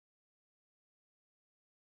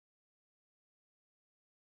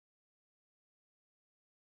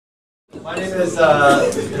My name is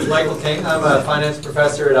Michael King. I'm a finance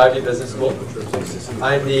professor at Ivey Business School.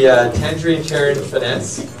 I'm the Tangerine Chair in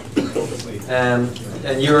Finance,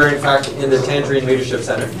 and you are in fact in the Tangerine Leadership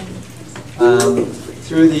Center.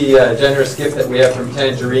 Through the generous gift that we have from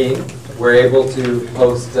Tangerine, we're able to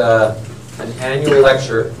host an annual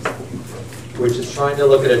lecture which is trying to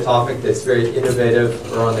look at a topic that's very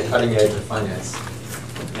innovative or on the cutting edge of finance.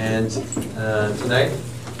 And tonight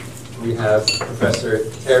we have Professor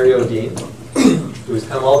Terrance Odean, who's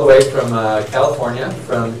come all the way from California,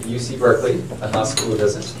 from UC Berkeley, the Haas School of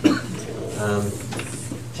Business.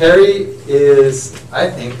 Terry is, I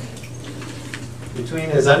think, between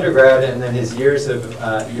his undergrad and then his years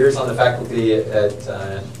on the faculty at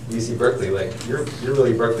UC Berkeley, like you're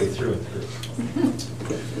really Berkeley through and through.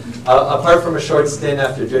 Apart from a short stint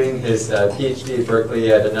after doing his PhD at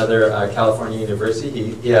Berkeley at another California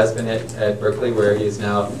university, he has been at Berkeley, where he is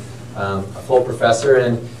now a full professor.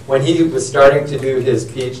 And when he was starting to do his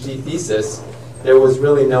PhD thesis, there was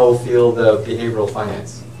really no field of behavioral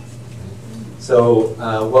finance. So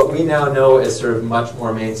what we now know is sort of much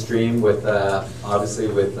more mainstream, with obviously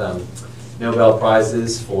with Nobel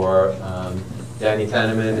Prizes for Danny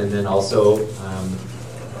Kahneman, and then also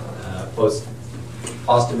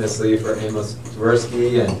posthumously for Amos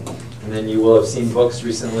Tversky, and then you will have seen books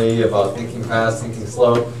recently about thinking fast, thinking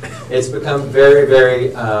slow. It's become very, very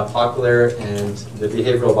popular, and the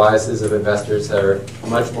behavioral biases of investors are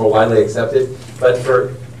much more widely accepted. But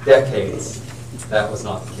for decades, that was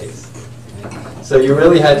not the case. So you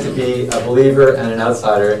really had to be a believer and an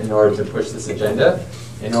outsider in order to push this agenda,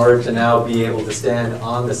 in order to now be able to stand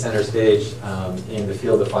on the center stage in the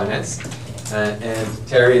field of finance. And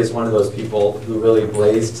Terry is one of those people who really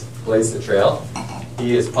blazed the trail.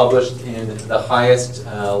 He is published in the highest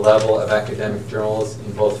level of academic journals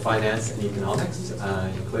in both finance and economics,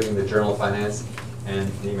 including the Journal of Finance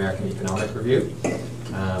and the American Economic Review.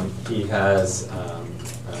 He has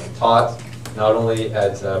taught not only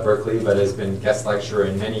at Berkeley, but has been guest lecturer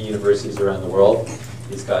in many universities around the world.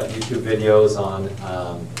 He's got YouTube videos on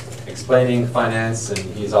explaining finance, and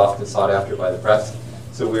he's often sought after by the press.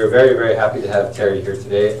 So we're very, very happy to have Terry here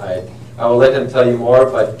today. I will let him tell you more,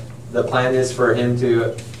 but the plan is for him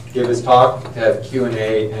to give his talk, to have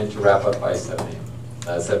Q&A, and to wrap up by 7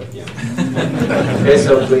 p.m. Okay,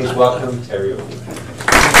 so please welcome Terry Odean.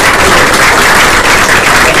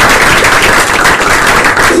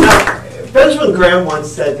 Benjamin Graham once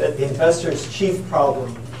said that the investor's chief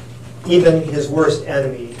problem, even his worst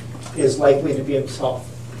enemy, is likely to be himself.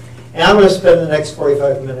 And I'm going to spend the next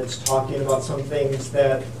 45 minutes talking about some things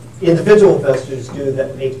that individual investors do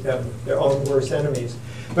that make them their own worst enemies.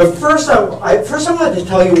 But first I wanted to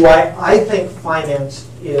tell you why I think finance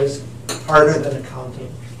is harder than accounting.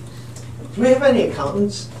 Do we have any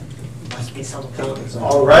accountants? Must be some accountants.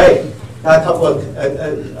 All right, got a couple of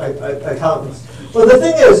accountants. Well, the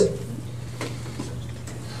thing is,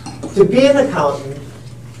 to be an accountant,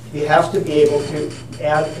 you have to be able to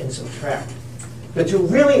add and subtract. But to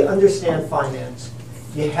really understand finance,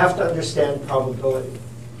 you have to understand probability.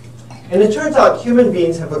 And it turns out human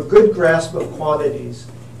beings have a good grasp of quantities,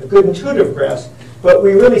 a good intuitive grasp, but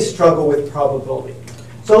we really struggle with probability.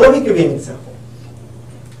 So let me give you an example.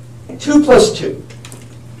 2 plus 2.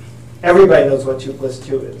 Everybody knows what 2 plus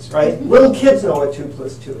 2 is, right? Little kids know what 2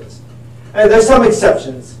 plus 2 is. And there's some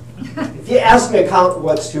exceptions. If you ask an accountant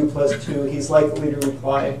what's 2 plus 2, he's likely to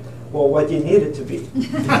reply, well, what do you need it to be?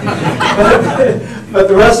 but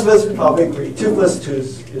the rest of us would probably agree. 2 plus 2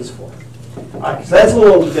 is 4. All right, so that's a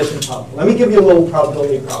little addition problem. Let me give you a little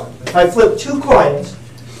probability problem. If I flip 2 coins,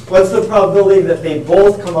 what's the probability that they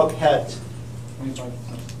both come up heads? 25%.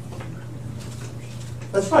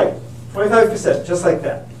 That's right, 25%, just like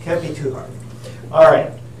that. Can't be too hard. All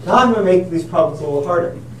right, now I'm going to make these problems a little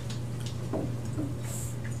harder.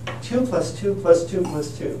 2 plus 2 plus 2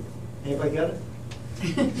 plus 2. Anybody get it?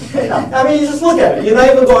 I mean, you just look at it. You're not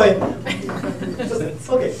even going, just,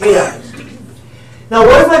 okay, yeah. Now,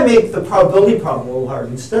 what if I make the probability problem a little hard?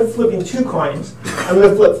 Instead of flipping 2 coins, I'm going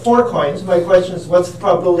to flip 4 coins. My question is, what's the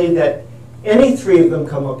probability that any 3 of them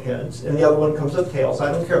come up heads and the other one comes up tails?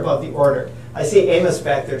 I don't care about the order. I see Amos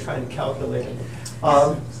back there trying to calculate it.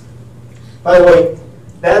 By the way,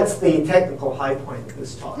 that's the technical high point of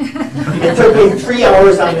this talk. It took me 3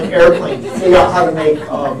 hours on an airplane to figure out how to make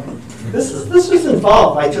this was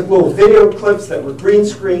involved. I took little video clips that were green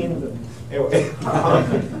screened. Anyway,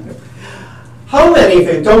 how many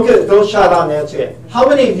of you, don't shout out and answer yet, how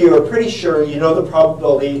many of you are pretty sure you know the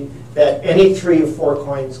probability that any 3 of 4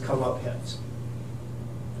 coins come up heads?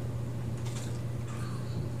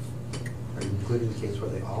 Are you including the case where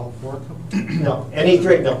they all 4 come? No, any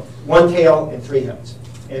 3, no. 1 tail and 3 heads.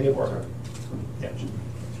 Any more? Yeah.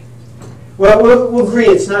 Well, we'll agree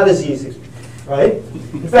it's not as easy, right?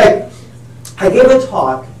 In fact, I gave a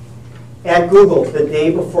talk at Google the day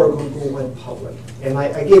before Google went public. And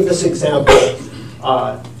I gave this example.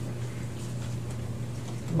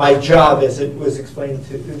 My job, as it was explained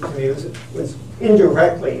to me, was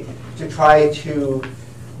indirectly to try to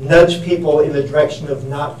nudge people in the direction of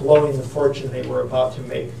not blowing the fortune they were about to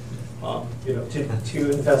make,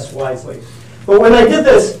 to invest wisely. But when I did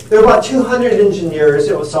this, there were about 200 engineers,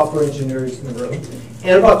 software engineers in the room,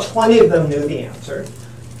 and about 20 of them knew the answer.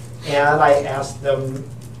 And I asked them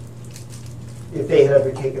if they had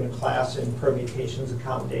ever taken a class in permutations and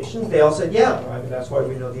combinations. They all said, yeah, I mean, that's why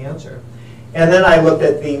we know the answer. And then I looked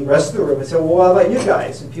at the rest of the room and said, well, what about you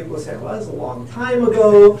guys? And people would say, well, that was a long time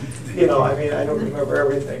ago. I don't remember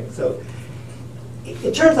everything. So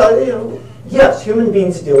it turns out, yes, human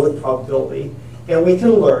beings deal with probability, and we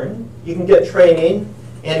can learn. You can get training,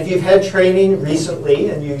 and if you've had training recently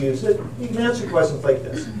and you use it, you can answer questions like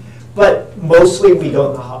this. But mostly we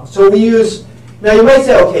don't know how. So we use, now you might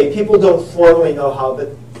say, okay, people don't formally know how, but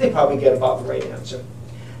they probably get about the right answer.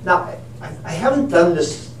 Now, I haven't done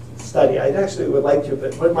this study. I actually would like to,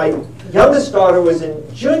 but when my youngest daughter was in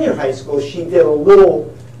junior high school, she did a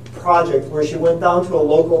little project where she went down to a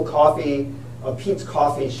local Pete's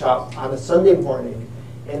coffee shop on a Sunday morning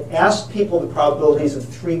and asked people the probabilities of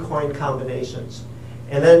 3 coin combinations,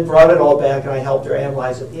 and then brought it all back, and I helped her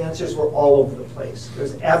analyze it. The answers were all over the place.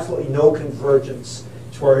 There's absolutely no convergence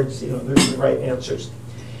towards the right answers.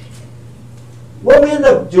 What we end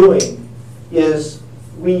up doing is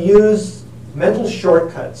we use mental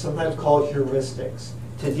shortcuts, sometimes called heuristics,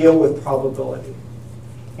 to deal with probability.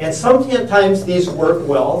 And sometimes these work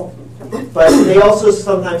well, but they also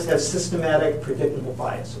sometimes have systematic, predictable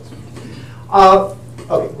biases.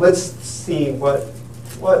 Okay, let's see what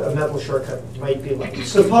a mental shortcut might be like.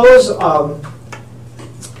 Suppose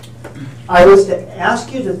I was to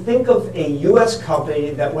ask you to think of a US company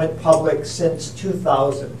that went public since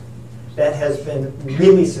 2000 that has been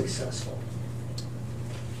really successful.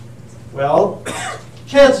 Well,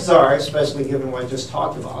 chances are, especially given what I just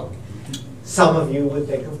talked about, some of you would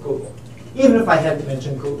think of Google. Even if I hadn't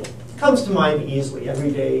mentioned Google. It comes to mind easily.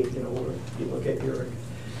 Every day, you look at your,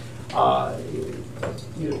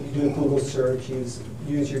 you do a Google search, use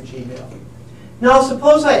your Gmail. Now,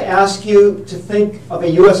 suppose I ask you to think of a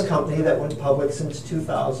US company that went public since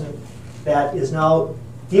 2000 that is now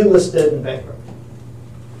delisted and bankrupt.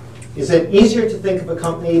 Is it easier to think of a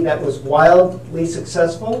company that was wildly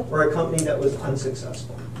successful or a company that was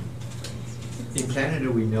unsuccessful? In Canada,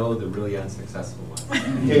 we know the really unsuccessful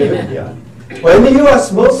one. Yeah. Well, in the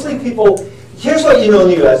US, mostly people, here's what you know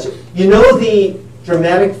in the US. You know the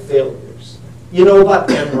dramatic failures. You know about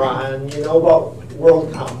Enron, you know about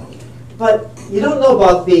WorldCom. But you don't know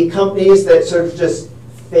about the companies that sort of just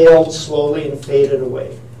failed slowly and faded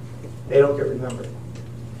away. They don't get remembered.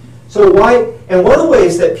 So why, and one of the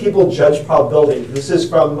ways that people judge probability, this is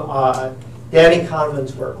from Danny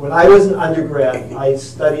Kahneman's work. When I was an undergrad, I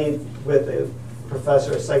studied with a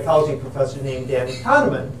psychology professor named Danny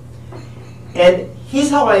Kahneman. And he's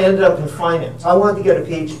how I ended up in finance. I wanted to get a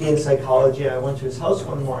PhD in psychology. I went to his house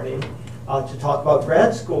one morning to talk about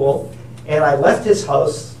grad school. And I left his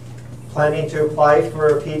house planning to apply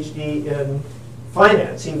for a PhD in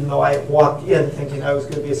finance, even though I walked in thinking I was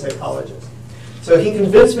going to be a psychologist. So he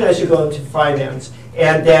convinced me I should go into finance,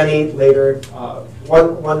 and Danny later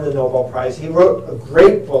won the Nobel Prize. He wrote a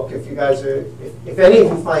great book. If you guys are, if any of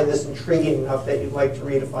you find this intriguing enough that you'd like to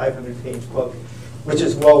read a 500-page book, which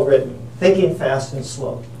is well written, Thinking Fast and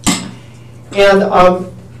Slow. And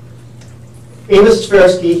Amos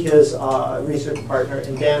Tversky, his research partner,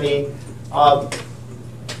 and Danny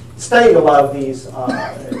studied a lot of these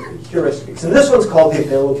heuristics. And this one's called the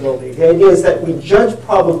availability. The idea is that we judge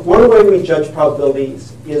one way we judge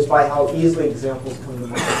probabilities is by how easily examples come to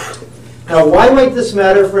mind. Now, why might this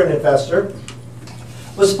matter for an investor?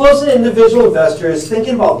 Well, suppose an individual investor is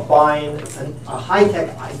thinking about buying a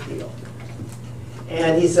high-tech ideal.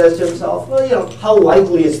 And he says to himself, well, how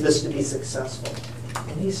likely is this to be successful?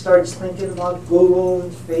 And he starts thinking about Google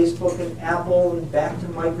and Facebook and Apple and back to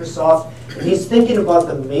Microsoft. And he's thinking about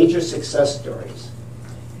the major success stories.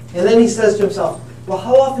 And then he says to himself, well,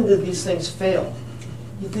 how often did these things fail?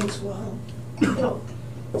 He thinks, well,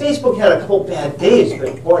 Facebook had a couple bad days,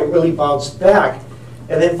 but boy, it really bounced back.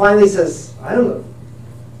 And then finally says, I don't know,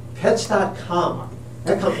 Pets.com,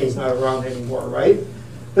 that company's not around anymore, right?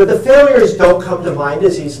 But the failures don't come to mind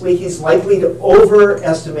as easily. He's likely to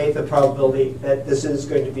overestimate the probability that this is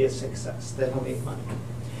going to be a success, that he'll make money.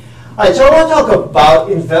 All right, so I want to talk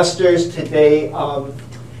about investors today.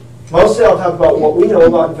 Mostly I'll talk about what we know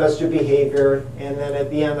about investor behavior, and then at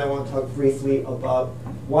the end I want to talk briefly about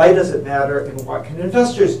why does it matter and what can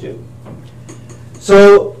investors do.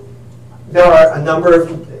 So there are a number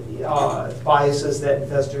of biases that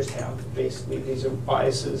investors have. Basically, these are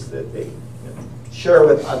biases that they share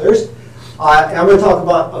with others. And I'm going to talk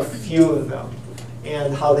about a few of them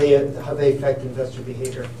and how they affect investor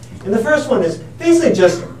behavior. And the first one is basically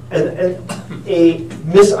just a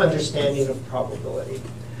misunderstanding of probability.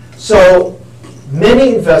 So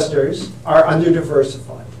many investors are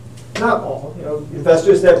under-diversified. Not all.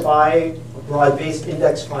 Investors that buy a broad-based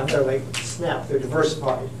index fund are like Snap, they're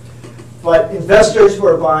diversified. But investors who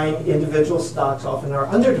are buying individual stocks often are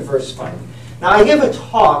under-diversified. Now, I gave a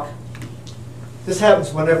talk. This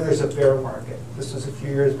happens whenever there's a bear market. This was a few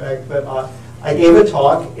years back, but I gave a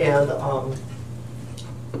talk, and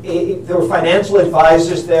there were financial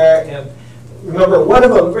advisors there, and remember, one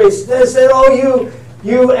of them said, "Oh,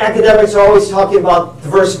 you academics are always talking about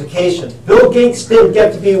diversification. Bill Gates didn't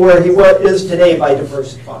get to be where he is today by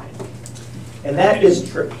diversifying." And that is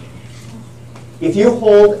true. If you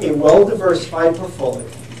hold a well-diversified portfolio,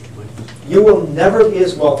 you will never be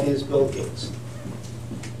as wealthy as Bill Gates.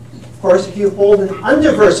 Of course, if you hold an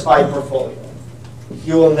undiversified portfolio,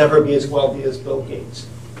 you will never be as wealthy as Bill Gates.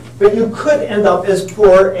 But you could end up as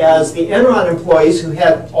poor as the Enron employees who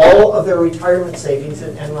had all of their retirement savings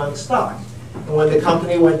in Enron stock. And when the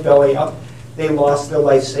company went belly up, they lost their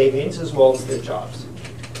life savings as well as their jobs.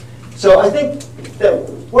 So I think that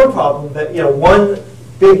one problem that, one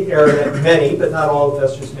big error that many, but not all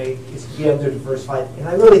investors make is to be under-diversified. And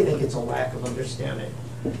I really think it's a lack of understanding.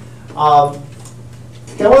 Okay,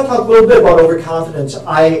 I want to talk a little bit about overconfidence.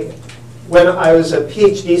 When I was a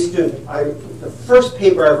PhD student, the first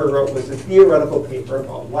paper I ever wrote was a theoretical paper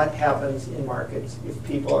about what happens in markets if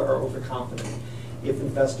people are overconfident, if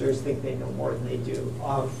investors think they know more than they do.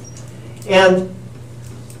 And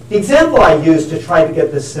the example I used to try to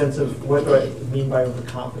get this sense of what do I mean by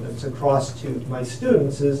overconfidence across to my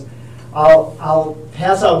students is I'll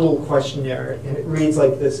pass out a little questionnaire, and it reads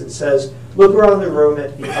like this. It says, look around the room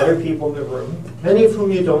at the other people in the room, many of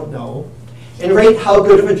whom you don't know, and rate how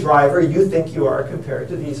good of a driver you think you are compared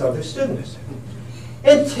to these other students.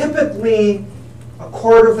 And typically, a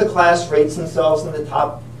quarter of the class rates themselves in the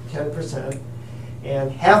top 10%,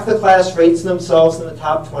 and half the class rates themselves in the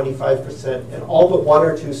top 25%, and all but one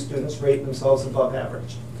or two students rate themselves above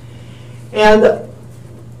average. And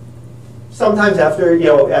sometimes after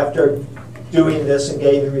doing this and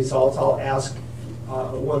getting the results, I'll ask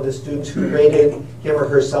one of the students who rated him or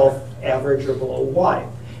herself average or below why.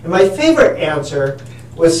 And my favorite answer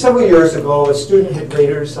was several years ago, a student had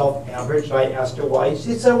rated herself average, and I asked her why.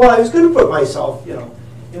 She said, well, I was going to put myself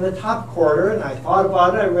in the top quarter, and I thought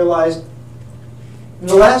about it. I realized in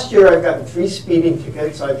the last year I've gotten 3 speeding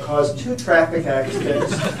tickets, I've caused 2 traffic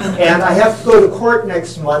accidents, and I have to go to court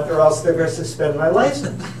next month or else they're going to suspend my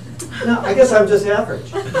license. No, I guess I'm just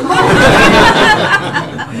average. But,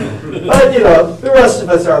 the rest of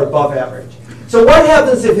us are above average. So what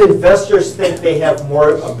happens if investors think they have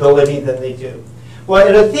more ability than they do? Well,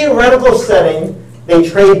 in a theoretical setting, they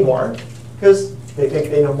trade more because they think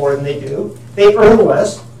they know more than they do. They earn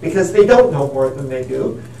less because they don't know more than they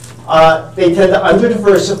do. They tend to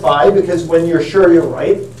under-diversify because when you're sure you're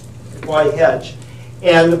right, why hedge?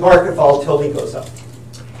 And the market volatility goes up.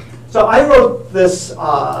 So I wrote this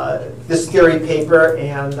theory paper,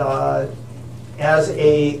 and as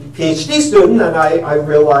a PhD student, and I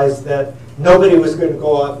realized that nobody was going to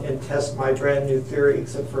go up and test my brand new theory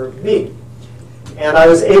except for me. And I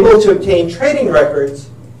was able to obtain trading records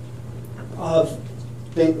of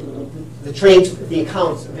the trades, the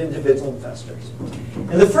accounts of individual investors.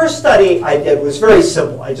 And the first study I did was very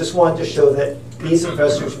simple. I just wanted to show that these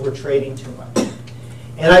investors were trading too much.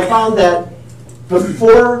 And I found that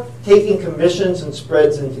before taking commissions and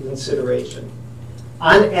spreads into consideration,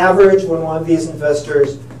 on average, when one of these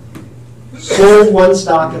investors sold one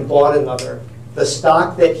stock and bought another, the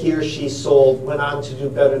stock that he or she sold went on to do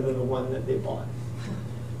better than the one that they bought.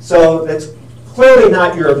 So that's clearly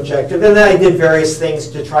not your objective. And then I did various things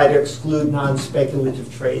to try to exclude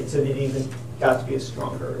non-speculative trades, and it even got to be a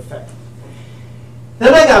stronger effect.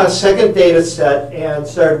 Then I got a second data set and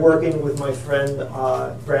started working with my friend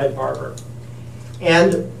Brad Barber.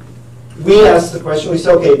 And we asked the question, we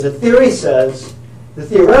said, okay, the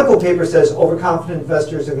theoretical paper says overconfident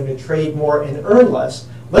investors are going to trade more and earn less.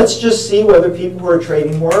 Let's just see whether people who are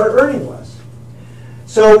trading more are earning less.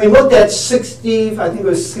 So we looked at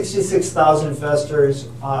 66,000 investors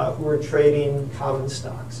who were trading common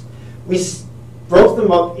stocks. We broke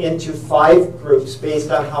them up into 5 groups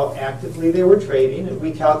based on how actively they were trading, and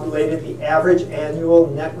we calculated the average annual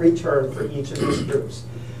net return for each of these groups.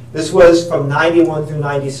 This was from 91 through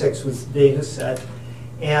 96 was the data set.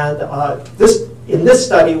 And in this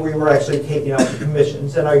study, we were actually taking out the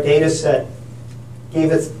commissions, and our data set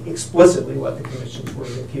gave us explicitly what the commissions were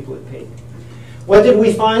that people had paid. What did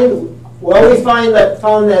we find? Well, we found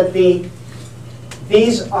that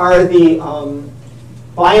these are the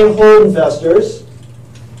buy and hold investors.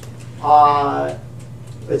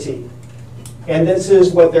 Let's see. And this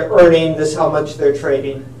is what they're earning. This is how much they're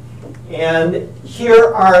trading. And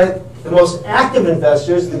here are the most active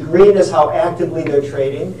investors. The green is how actively they're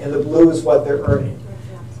trading, and the blue is what they're earning.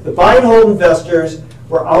 The buy and hold investors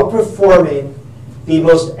were outperforming the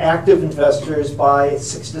most active investors by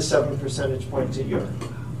 6 to 7 percentage points a year,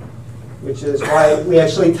 which is why we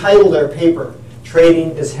actually titled our paper,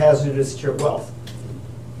 Trading is Hazardous to Your Wealth.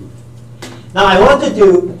 Now, I want to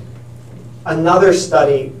do another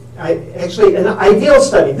study, actually an ideal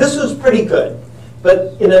study. This was pretty good,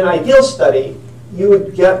 but in an ideal study, you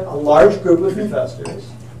would get a large group of investors,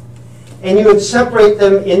 and you would separate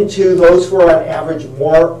them into those who are on average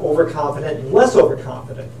more overconfident and less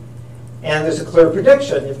overconfident. And there's a clear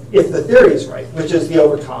prediction, if the theory is right, which is the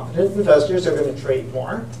overconfident investors are going to trade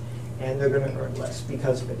more, and they're going to earn less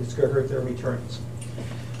because of it. It's going to hurt their returns.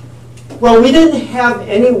 Well, we didn't have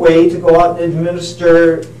any way to go out and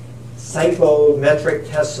administer psychometric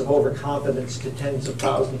tests of overconfidence to tens of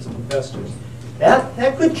thousands of investors.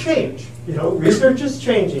 That could change. You know, research is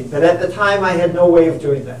changing, but at the time I had no way of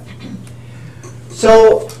doing that.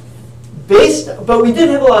 So, but we did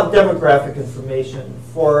have a lot of demographic information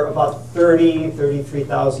for about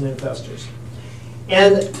 33,000 investors.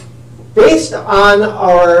 And based on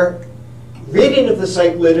our reading of the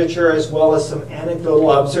psych literature as well as some anecdotal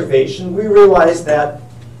observation, we realized that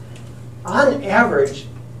on average,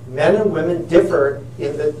 men and women differ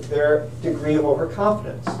in their degree of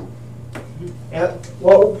overconfidence. And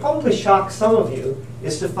what will probably shock some of you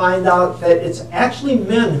is to find out that it's actually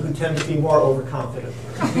men who tend to be more overconfident.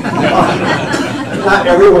 Not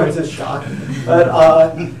everyone's as shocked, but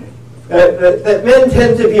that men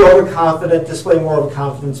tend to be overconfident, display more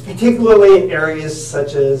overconfidence, particularly in areas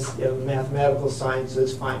such as mathematical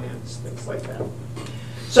sciences, finance, things like that.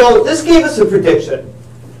 So this gave us a prediction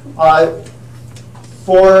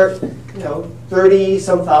for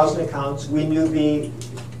 30-some thousand accounts. We knew the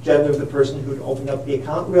gender of the person who had opened up the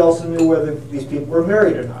account. We also knew whether these people were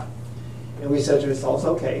married or not. And we said to ourselves,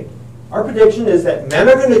 okay, our prediction is that men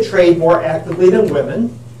are going to trade more actively than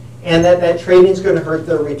women, and that trading is going to hurt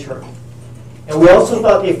their return. And we also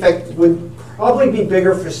thought the effect would probably be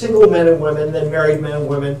bigger for single men and women than married men and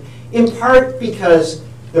women, in part because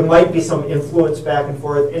there might be some influence back and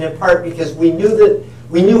forth, and in part because we knew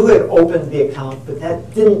who had opened the account, but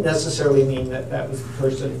that didn't necessarily mean that that was the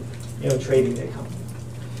person trading the account.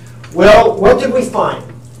 Well, what did we find?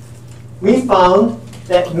 We found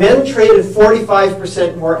that men traded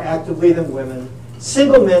 45% more actively than women.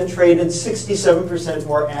 Single men traded 67%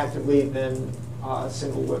 more actively than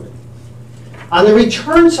single women. On the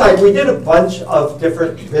return side, we did a bunch of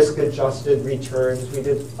different risk-adjusted returns. We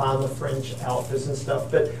found the fringe alphas and stuff.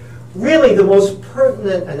 But really, the most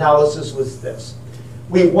pertinent analysis was this.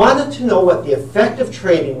 We wanted to know what the effect of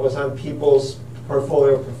trading was on people's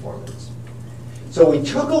portfolio performance. So we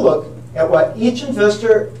took a look at what each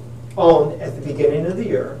investor owned at the beginning of the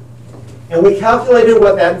year, and we calculated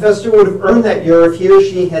what that investor would have earned that year if he or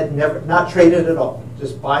she had not traded at all,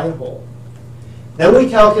 just buy and hold. Then we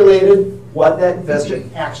calculated what that investor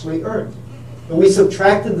actually earned. And we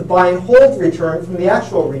subtracted the buy and hold return from the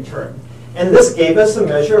actual return. And this gave us a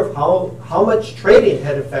measure of how much trading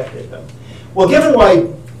had affected them. Well, given what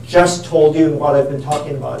I just told you and what I've been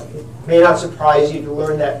talking about, it may not surprise you to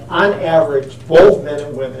learn that on average, both men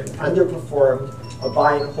and women underperformed a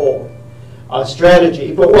buy and hold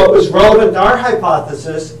strategy. But what was relevant to our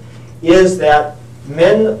hypothesis is that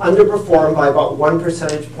men underperform by about 1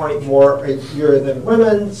 percentage point more a year than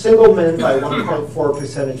women, single men by 1.4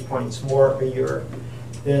 percentage points more a year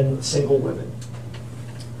than single women.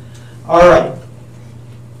 All right.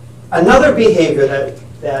 Another behavior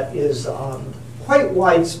that is quite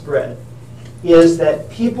widespread is that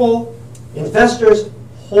investors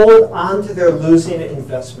hold on to their losing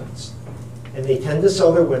investments, and they tend to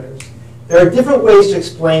sell their winners. There are different ways to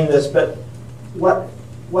explain this, but what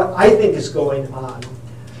I think is going on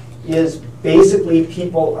is basically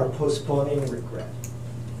people are postponing regret.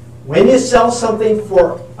 When you sell something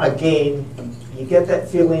for a gain, you get that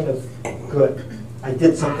feeling of, good, I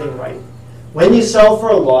did something right. When you sell for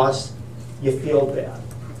a loss, you feel bad.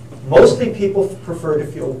 Mostly people prefer to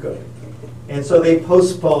feel good. And so they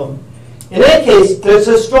postpone. In any case, there's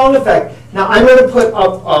a strong effect. Now, I'm going to put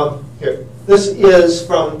up here. This is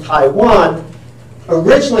from Taiwan.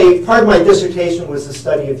 Originally, part of my dissertation was the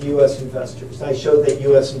study of U.S. investors. I showed that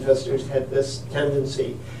U.S. investors had this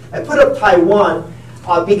tendency. I put up Taiwan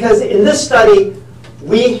because in this study,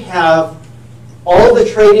 we have all the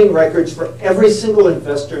trading records for every single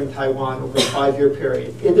investor in Taiwan over a 5-year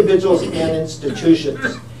period, individuals and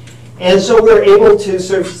institutions. And so we're able to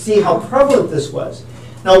sort of see how prevalent this was.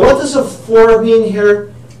 Now, what does a floor mean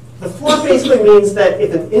here? The floor basically means that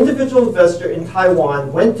if an individual investor in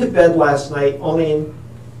Taiwan went to bed last night owning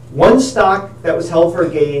one stock that was held for a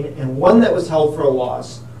gain and one that was held for a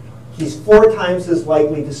loss, he's 4 times as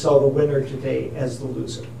likely to sell the winner today as the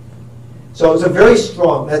loser. So it's a very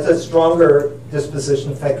strong, that's a stronger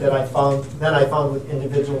disposition effect that I found with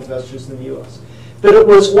individual investors in the U.S. But it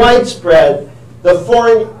was widespread. The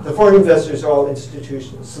foreign investors are all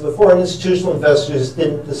institutions. So the foreign institutional investors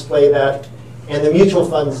didn't display that, and the mutual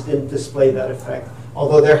funds didn't display that effect.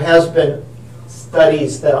 Although there has been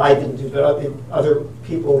studies that I didn't do, but other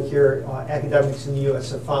people here, academics in the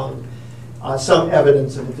U.S. have found some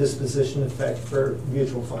evidence of a disposition effect for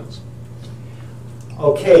mutual funds.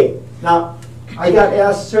 Okay, now I got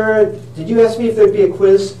asked, Sarah, did you ask me if there'd be a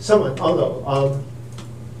quiz? Someone, oh no.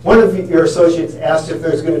 One of your associates asked if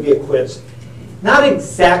there's going to be a quiz. Not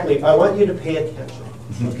exactly, but I want you to pay attention,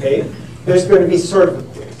 okay? There's going to be sort of a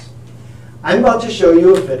quiz. I'm about to show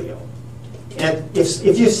you a video. And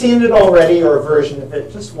if you've seen it already or a version of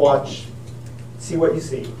it, just watch, see what you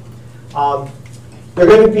see. There are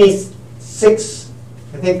going to be 6,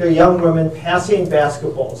 I think they're young women, passing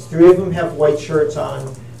basketballs. 3 of them have white shirts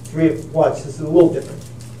on. Watch, this is a little different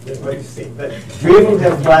than what you see, but 3 of them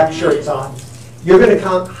have black shirts on. You're going to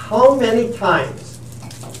count how many times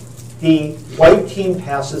the white team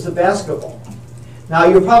passes a basketball. Now,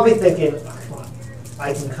 you're probably thinking, oh, come on,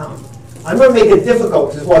 I can count. I'm going to make it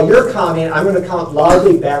difficult, because while you're counting, I'm going to count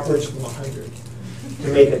loudly backwards from 100 to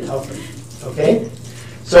make it tougher, okay?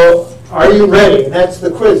 So, are you ready? That's the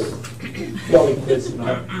quiz. The only quiz.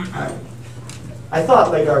 I thought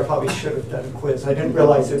later I probably should have done a quiz. I didn't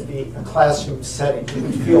realize it would be a classroom setting. It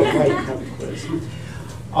would feel right to have a quiz.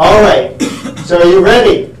 All right, so are you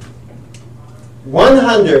ready?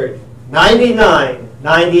 100, 99,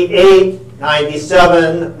 98,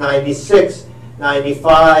 97, 96,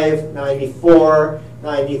 95, 94,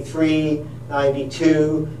 93,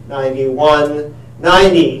 92, 91,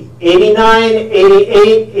 90, 89,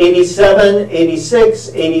 88, 87, 86,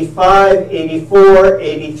 85, 84,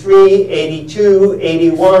 83, 82,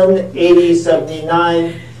 81, 80,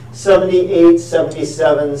 79, 78,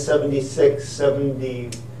 77, 76,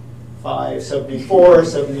 75, 74,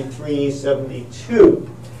 73, 72.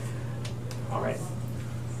 All right.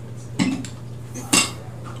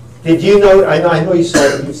 Did you know, I know you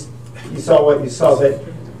saw what you saw, but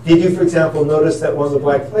did you, for example, notice that one of the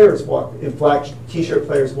black t-shirt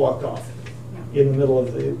players walked off in the middle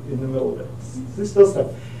of it? There's still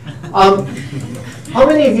stuff. How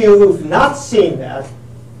many of you who've not seen that,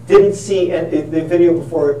 didn't see the video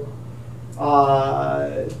before,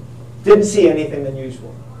 didn't see anything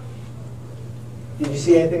unusual? Did you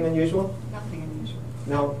see anything unusual? Nothing unusual.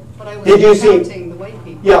 No. But I was counting the white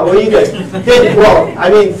people. Yeah, well, you did. Well, I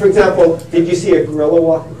mean, for example, did you see a gorilla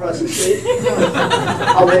walk across the stage?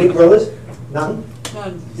 How many gorillas? None?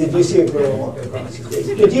 None. Did you see a gorilla walk across the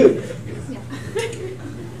stage? Did you? Yeah.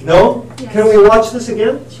 No? Yes. Can we watch this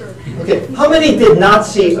again? Sure. Okay. How many did not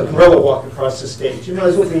see a gorilla walk across the stage? You might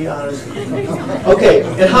as well be honest. Okay.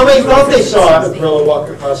 And how many thought they saw a gorilla walk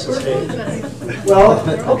across the stage? Well,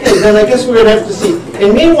 okay, then I guess we're going to have to see.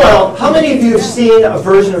 And meanwhile, how many of you have seen a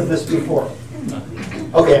version of this before?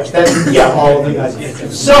 Okay, yeah, all of you guys.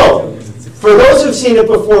 So, for those who've seen it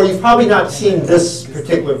before, you've probably not seen this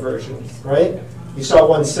particular version, right? You saw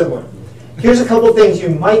one similar. Here's a couple things you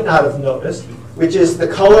might not have noticed, which is the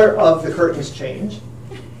color of the curtains change,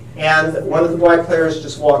 and one of the black players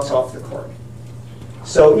just walks off the court.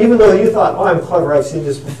 So even though you thought, oh, I'm clever, I've seen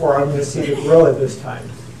this before, I'm going to see the gorilla this time,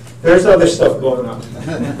 there's other stuff going on.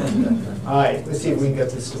 All right, let's see if we can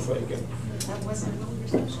get this to play again. That wasn't your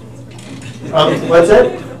session. What's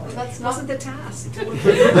that? That wasn't the task.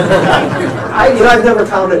 I've never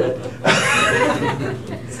counted it.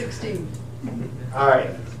 16. All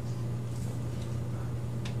right.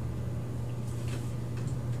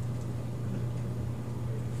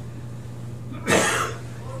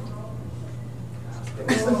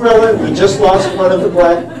 It's the gorilla. We just lost one of the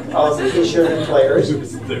black t-shirted players,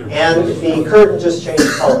 and the curtain just changed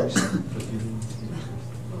colors.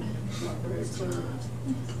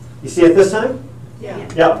 You see it this time? Yeah.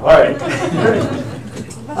 Yeah. All right.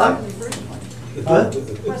 Huh?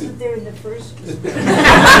 Wasn't there in the first?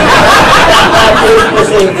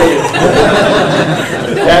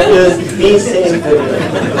 That is the same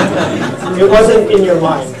video. It wasn't in your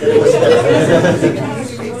mind, but it was there.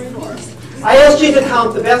 I asked you to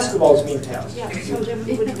count the basketballs being passed. Yeah, so then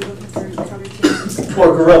we wouldn't be looking for other things.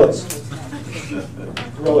 Or gorillas.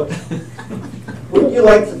 Gorilla. Wouldn't you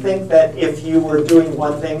like to think that if you were doing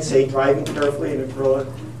one thing, say driving carefully, and a gorilla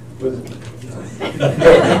was...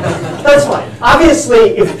 That's fine.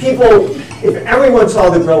 Obviously, if everyone saw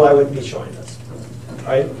the gorilla, I wouldn't be showing this.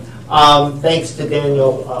 Right? Thanks to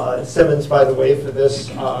Daniel Simmons, by the way, for this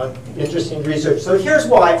interesting research. So here's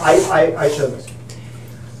why I show this.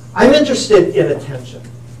 I'm interested in attention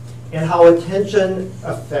and how attention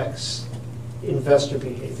affects investor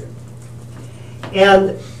behavior.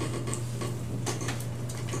 And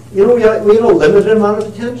you know, we have a limited amount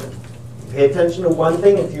of attention. Pay attention to one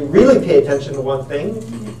thing. If you really pay attention to one thing,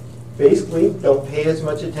 basically don't pay as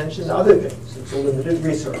much attention to other things. It's a limited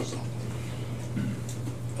resource.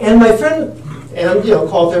 And my friend, and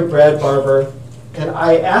called her Brad Barber, and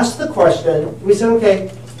I asked the question, we said,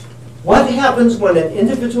 okay, what happens when an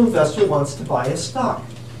individual investor wants to buy a stock?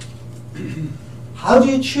 How do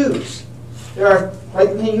you choose? There are, like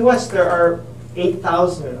in the US, there are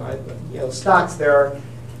 8,000 stocks. There are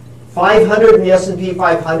 500 in the S&P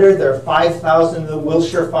 500. There are 5,000 in the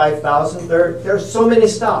Wilshire 5,000. There are so many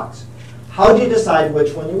stocks. How do you decide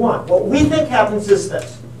which one you want? What we think happens is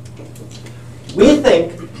this. We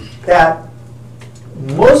think that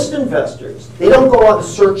most investors, they don't go out and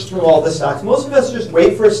search through all the stocks. Most investors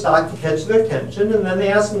wait for a stock to catch their attention, and then they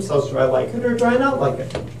ask themselves, do I like it or do I not like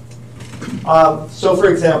it? So for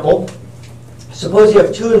example, suppose you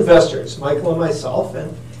have two investors, Michael and myself,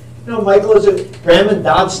 and Michael is a Graham and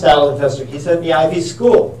Dodd style investor. He's at the Ivey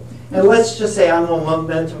School. And let's just say I'm a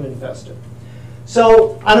momentum investor.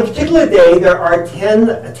 So on a particular day, there are 10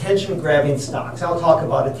 attention-grabbing stocks. I'll talk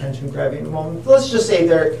about attention-grabbing in a moment. Let's just say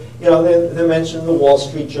they're mentioned in the Wall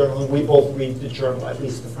Street Journal, and we both read the journal, at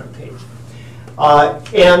least the front page.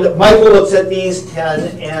 And Michael looks at these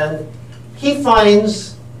 10, and he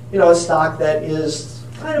finds a stock that is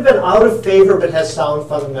kind of been out of favor but has sound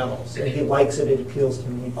fundamentals. And he likes it, it appeals to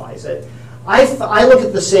him, and he buys it. I look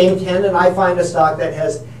at the same 10, and I find a stock that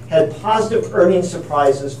has had positive earnings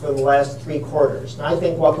surprises for the last 3 quarters. And I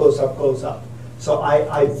think what goes up, goes up. So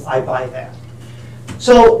I buy that.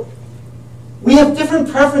 So we have different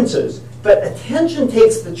preferences, but attention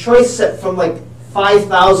takes the choice set from like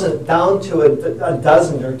 5,000 down to a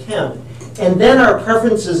dozen or 10. And then our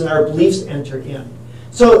preferences and our beliefs enter in.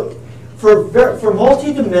 So for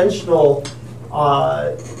multidimensional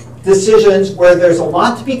decisions where there's a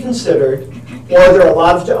lot to be considered, or there are a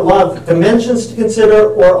lot of dimensions to consider,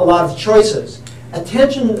 or a lot of choices,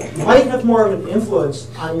 attention might have more of an influence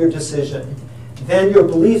on your decision than your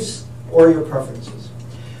beliefs or your preferences.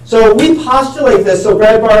 So we postulate this. So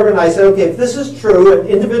Brad Barber and I said, okay, if this is true and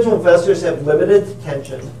individual investors have limited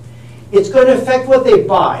attention, it's going to affect what they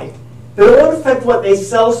buy, but it won't affect what they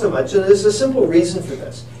sell so much. And there's a simple reason for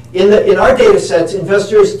this. In our data sets,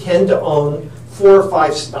 investors tend to own 4 or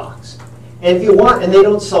 5 stocks. And if you want, and they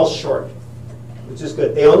don't sell short, which is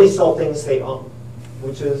good. They only sell things they own,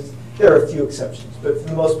 which is, there are a few exceptions, but for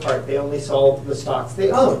the most part, they only sell the stocks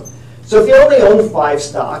they own. So if you only own 5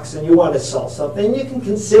 stocks and you want to sell something, you can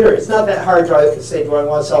consider, it's not that hard to say, do I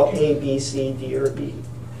want to sell A, B, C, D, or B?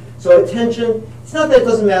 So attention, it's not that it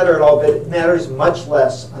doesn't matter at all, but it matters much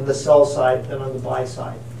less on the sell side than on the buy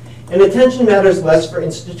side. And attention matters less for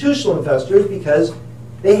institutional investors because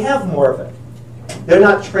they have more of it. They're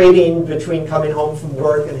not trading between coming home from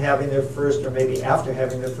work and having their first, or maybe after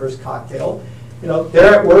having their first cocktail.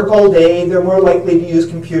 They're at work all day. They're more likely to use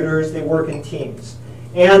computers. They work in teams.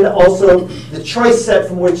 And also, the choice set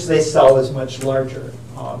from which they sell is much larger.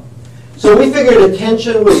 So we figured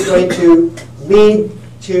attention was going to lead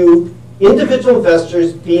to individual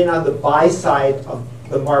investors being on the buy side of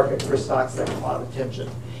the market for stocks that caught attention.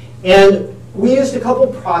 And we used a couple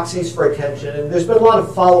proxies for attention, and there's been a lot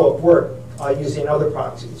of follow-up work using other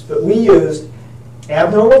proxies. But we used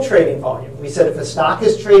abnormal trading volume. We said if a stock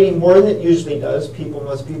is trading more than it usually does, people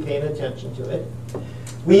must be paying attention to it.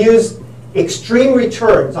 We used extreme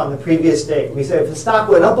returns on the previous day. We said if the stock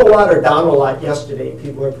went up a lot or down a lot yesterday,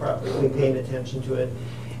 people are probably paying attention to it.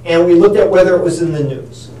 And we looked at whether it was in the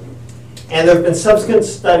news. And there have been subsequent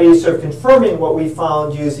studies sort of confirming what we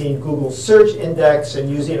found using Google Search Index and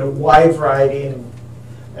using a wide variety and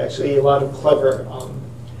actually a lot of clever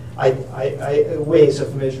ways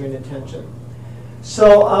of measuring attention.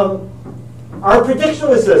 So our prediction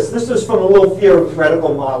was this. This was from a little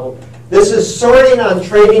theoretical model. This is sorting on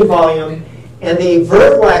trading volume, and the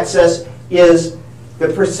vertical axis is the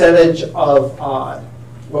percentage of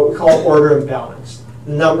what we call order imbalance.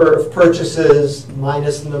 The number of purchases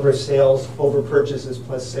minus the number of sales over purchases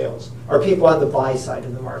plus sales, or people on the buy side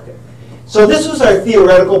of the market. So this was our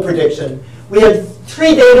theoretical prediction. We had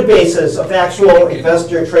 3 databases of actual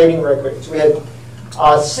investor trading records. We had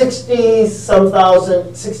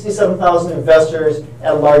 67,000 investors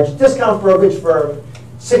at a large discount brokerage firm,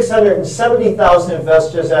 670,000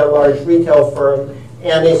 investors at a large retail firm,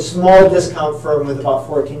 and a small discount firm with about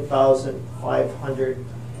 14,500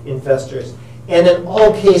 investors. And in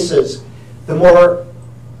all cases, the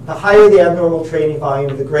higher the abnormal trading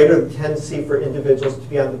volume, the greater the tendency for individuals to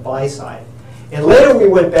be on the buy side. And later we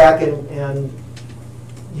went back and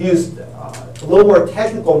used a little more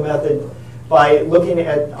technical method by looking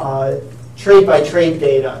at trade-by-trade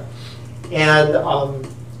data. And I'm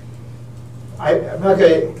not going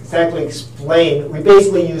to exactly explain. We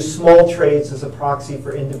basically use small trades as a proxy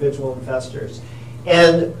for individual investors.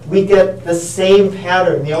 And we get the same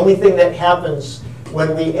pattern. The only thing that happens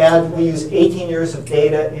when we use 18 years of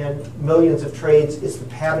data and millions of trades is the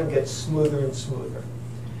pattern gets smoother and smoother.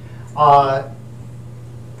 Our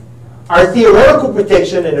theoretical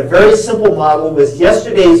prediction in a very simple model was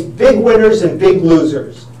yesterday's big winners and big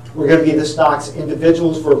losers were going to be the stocks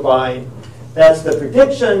individuals were buying. That's the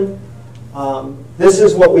prediction. This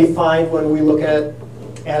is what we find when we look at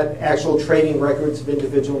actual trading records of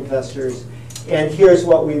individual investors. And here's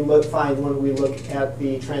what we find when we look at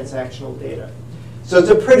the transactional data. So it's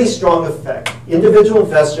a pretty strong effect. Individual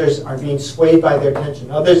investors are being swayed by their attention.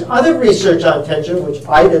 Now there's other research on attention, which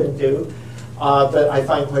I didn't do, but I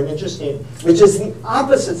find quite interesting, which is the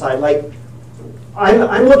opposite side. Like,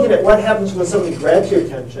 I'm looking at what happens when somebody grabs your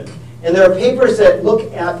attention. And there are papers that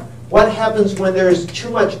look at what happens when there's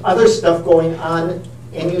too much other stuff going on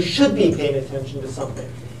and you should be paying attention to something.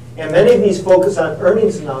 And many of these focus on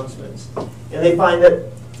earnings announcements. And they find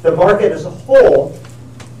that the market as a whole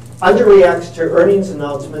underreacts to earnings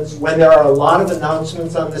announcements when there are a lot of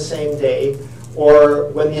announcements on the same day, or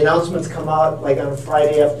when the announcements come out like on a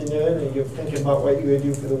Friday afternoon and you're thinking about what you're going to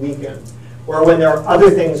do for the weekend, or when there are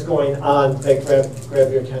other things going on that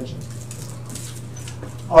grab your attention.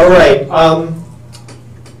 All right.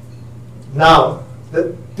 Now,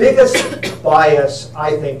 the biggest bias,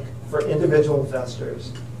 I think, for individual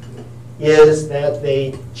investors is that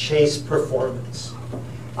they chase performance.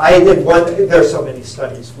 I did one, there are so many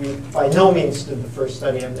studies. We by no means did the first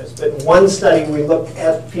study on this, but in one study we looked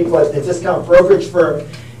at people at the discount brokerage firm,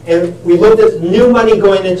 and we looked at new money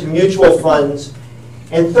going into mutual funds,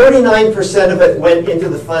 and 39% of it went into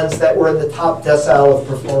the funds that were in the top decile of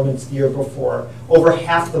performance the year before. Over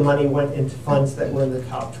half the money went into funds that were in the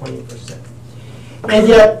top 20%. And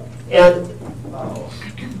yet, I'm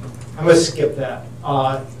going to skip that.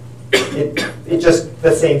 It just,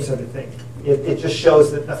 the same sort of thing. It just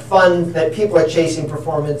shows that the fund, that people are chasing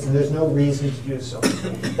performance and there's no reason to do so.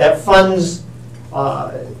 That funds,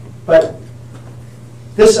 but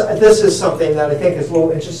this is something that I think is a little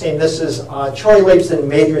interesting. This is Troy Lapson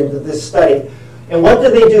majored into this study. And what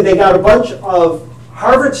did they do? They got a bunch of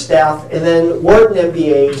Harvard staff and then Wharton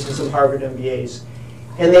MBAs and some Harvard MBAs.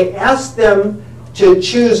 And they asked them to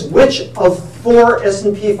choose which of 4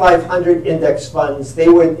 S&P 500 index funds they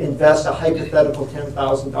would invest a hypothetical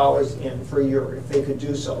 $10,000 in for a year if they could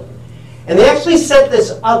do so. And they actually set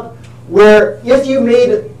this up where if you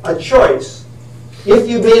made a choice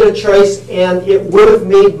and it would have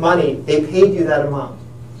made money, they paid you that amount.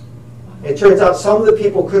 It turns out some of the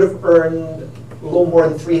people could have earned a little more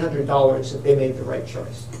than $300 if they made the right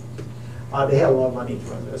choice. They had a lot of money to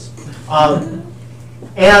run this.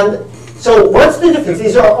 And so what's the difference?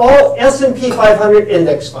 These are all S&P 500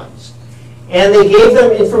 index funds. And they gave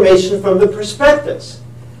them information from the prospectus.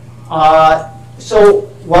 So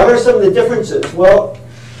what are some of the differences? Well,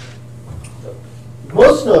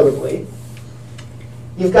 most notably,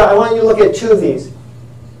 I want you to look at 2 of these.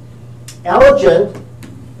 Allergent,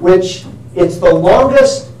 which it's the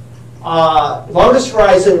longest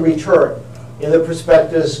horizon return in the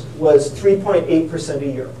prospectus was 3.8% a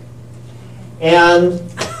year. And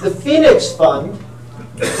the Phoenix Fund,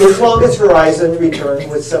 its longest horizon return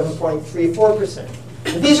was 7.34%.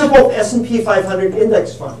 These are both S&P 500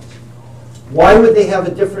 index funds. Why would they have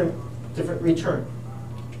a different return?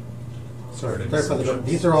 Sorry, to clarify,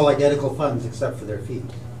 these are all identical funds except for their fees.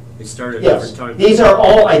 They started at Yes, different times. these are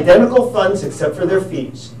all identical funds except for their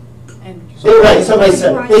fees. And Right, somebody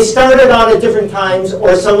said they started out at different times,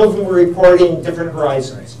 or some of them were reporting different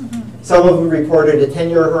horizons. Some of them reported a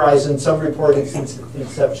 10-year horizon, some reported since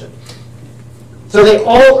inception. So they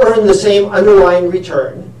all earn the same underlying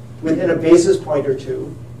return within a basis point or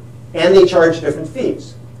two, and they charge different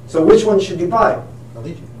fees. So which one should you buy?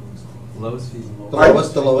 Allegiant. Lowest fee.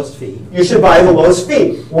 The lowest fee, You should buy the lowest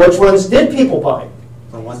fee. Which ones did people buy?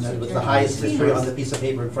 the one that with the highest history on the piece of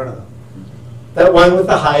paper in front of them. That one with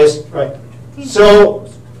the highest, right. So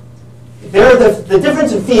there are the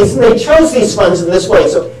difference in fees, and they chose these funds in this way.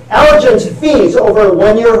 So Allergen's fees over a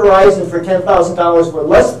 1-year horizon for $10,000 were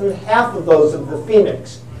less than half of those of the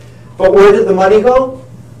Phoenix. But where did the money go?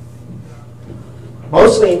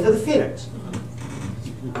 Mostly into the Phoenix.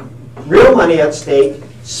 Real money at stake,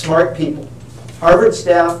 smart people. Harvard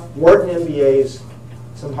staff, Wharton MBAs,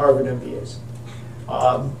 some Harvard MBAs.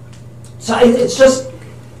 So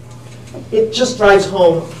it just drives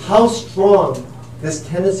home how strong this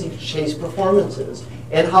tendency to chase performance is,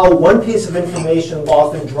 and how one piece of information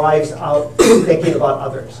often drives out thinking about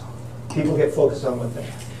others. People get focused on one thing.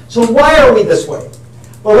 So why are we this way?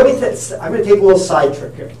 Well, I'm going to take a little side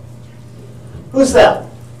trip here. Who's that?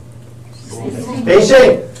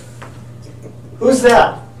 Beijing. Who's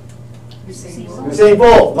that? Usain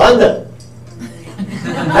Bolt, London.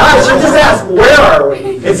 Now I should just ask, where are we?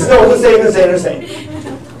 It's still Hussein.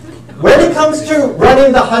 When it comes to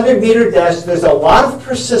running the 100-meter dash, there's a lot of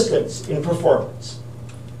persistence in performance,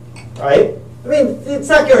 right? I mean, it's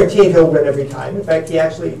not guaranteed he'll win every time. In fact, he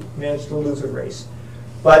actually managed to lose a race.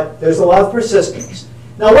 But there's a lot of persistence.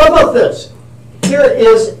 Now, what about this? Here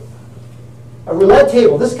is a roulette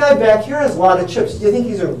table. This guy back here has a lot of chips. Do you think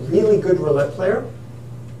he's a really good roulette player?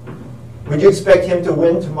 Would you expect him to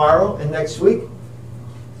win tomorrow and next week?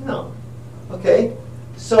 No. Okay.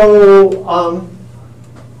 So,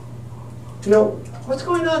 what's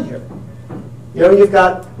going on here?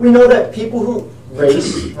 We know that people who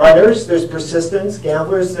race, runners, there's persistence,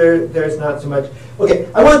 gamblers, there's not so much. Okay,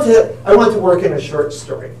 I want to work in a short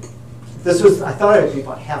story. I thought I would be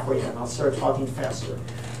about halfway in. I'll start talking faster.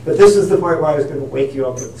 But this is the part where I was going to wake you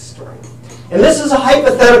up with the story. And this is a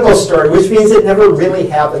hypothetical story, which means it never really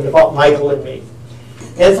happened, about Michael and me.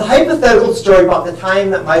 And it's a hypothetical story about the time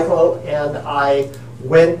that Michael and I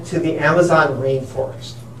went to the Amazon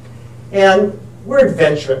rainforest. And we're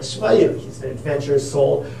adventurous. Well, he's an adventurous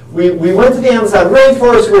soul. We went to the Amazon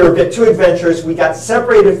rainforest. We were a bit too adventurous. We got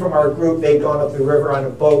separated from our group. They'd gone up the river on a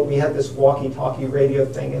boat. We had this walkie-talkie radio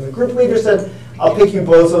thing. And the group leader said, I'll pick you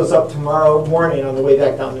bozos up tomorrow morning on the way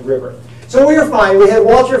back down the river. So we were fine. We had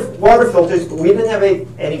water filters, but we didn't have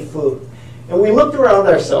any food. And we looked around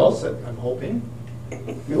ourselves, I'm hoping.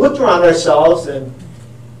 We looked around ourselves and,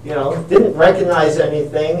 didn't recognize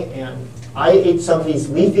anything. And I ate some of these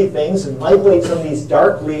leafy things, and Michael ate some of these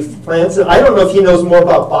dark leaf plants. And I don't know if he knows more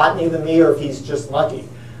about botany than me or if he's just lucky.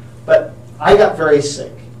 But I got very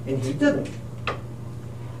sick, and he didn't.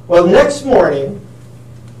 Well, next morning,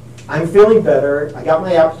 I'm feeling better. I got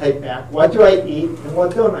my appetite back. What do I eat, and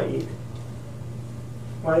what don't I eat?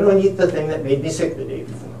 Well, I don't eat the thing that made me sick the day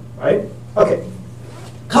before, right? Okay.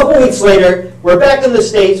 A couple weeks later, we're back in the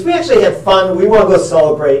States. We actually had fun. We want to go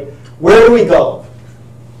celebrate. Where do we go?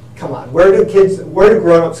 Come on, where do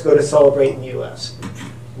grown-ups go to celebrate in the U.S.?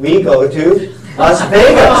 We go to Las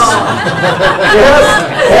Vegas. Yes,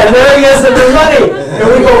 and there he is in the money. And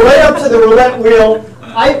we go right up to the roulette wheel.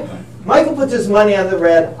 Michael puts his money on the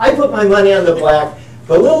red. I put my money on the black.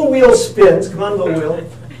 The little wheel spins. Come on, little wheel.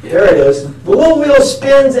 There it is. The little wheel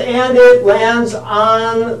spins, and it lands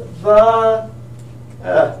on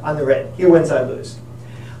the red. He wins, I lose.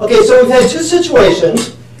 Okay, so we've had two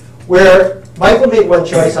situations where Michael made one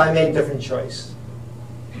choice, I made a different choice.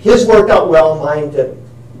 His worked out well, mine didn't.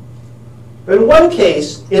 But in one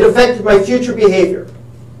case, it affected my future behavior.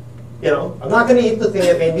 I'm not going to eat the thing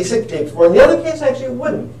that made me sick the day before. In the other case, actually, it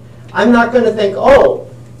wouldn't. I'm not going to think, oh,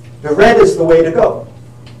 the red is the way to go,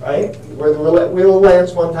 right? Where the roulette wheel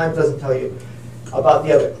lands one time doesn't tell you about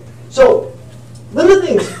the other. So one of the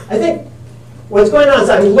things, I think, what's going on is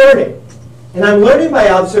I'm learning. And I'm learning by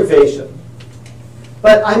observation.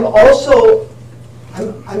 But I'm also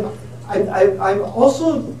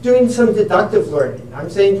doing some deductive learning. I'm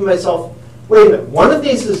saying to myself, wait a minute, one of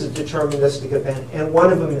these is a deterministic event, and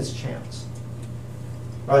one of them is chance,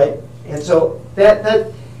 right? And so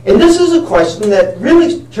and this is a question that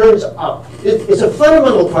really turns up. It's a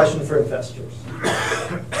fundamental question for investors.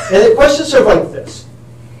 And the question is sort of like this: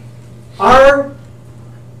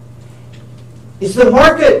 is the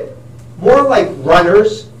market more like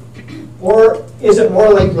runners, or is it more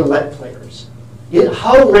like roulette players?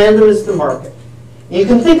 How random is the market? You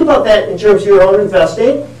can think about that in terms of your own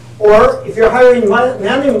investing, or if you're hiring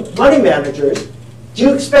money managers, do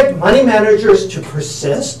you expect money managers to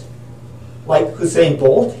persist, like Usain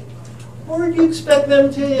Bolt? Or do you expect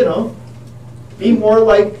them to, be more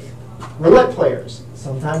like roulette players?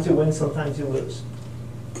 Sometimes you win, sometimes you lose.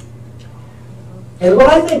 And what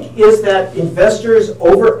I think is that investors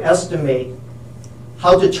overestimate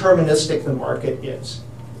how deterministic the market is.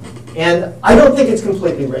 And I don't think it's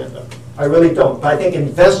completely random. I really don't. But I think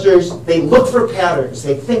investors, they look for patterns.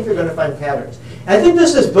 They think they're going to find patterns. And I think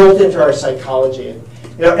this is built into our psychology.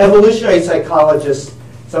 You know, evolutionary psychologists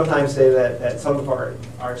sometimes say that some of our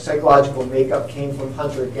psychological makeup came from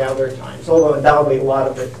hunter-gatherer times, although undoubtedly a lot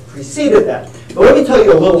of it preceded that. But let me tell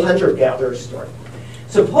you a little hunter-gatherer story.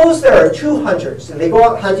 Suppose there are two hunters, and they go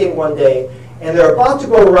out hunting one day, and they're about to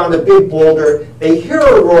go around a big boulder. They hear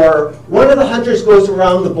a roar. One of the hunters goes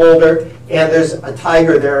around the boulder, and there's a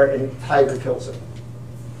tiger there, and the tiger kills him.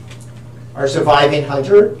 Our surviving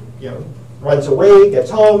hunter, runs away,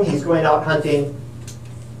 gets home. He's going out hunting.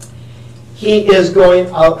 He is going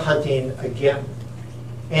out hunting again.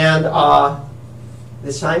 And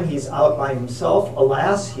this time he's out by himself.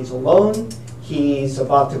 Alas, he's alone. He's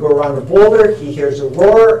about to go around a boulder. He hears a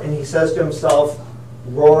roar, and he says to himself,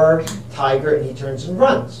 "Roar, tiger," and he turns and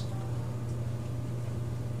runs.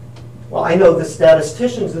 Well, I know the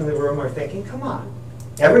statisticians in the room are thinking, come on.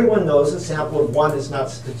 Everyone knows a sample of 1 is not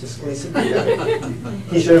statistically significant.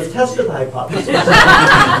 He should have tested the hypothesis.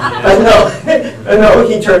 But no,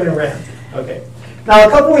 he turned and ran. Okay. Now, a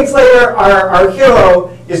couple weeks later, our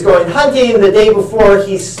hero is going hunting. The day before,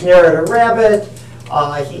 he snared a rabbit.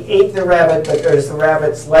 He ate the rabbit, but there's the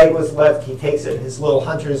rabbit's leg was left. He takes it in his little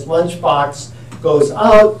hunter's lunchbox, goes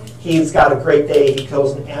out. He's got a great day. He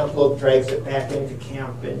kills an antelope, drags it back into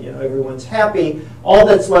camp, and everyone's happy. All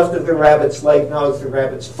that's left of the rabbit's leg now is the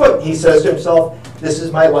rabbit's foot. He says to himself, "This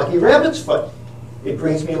is my lucky rabbit's foot. It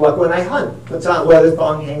brings me luck when I hunt." Puts on a leather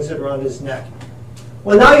thong, hangs it around his neck.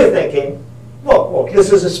 Well, now you're thinking, well,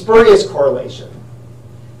 this is a spurious correlation.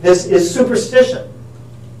 This is superstition.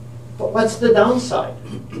 But what's the downside?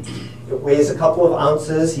 It weighs a couple of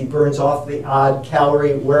ounces. He burns off the odd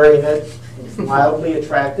calorie wearing it. It's mildly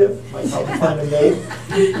attractive. Might help find a mate.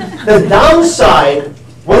 The downside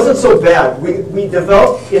wasn't so bad. We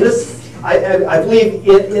developed, I believe,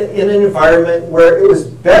 in an environment where it was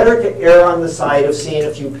better to err on the side of seeing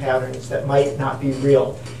a few patterns that might not be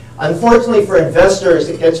real. Unfortunately for investors,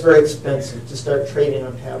 it gets very expensive to start trading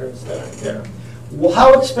on patterns that aren't there. Well,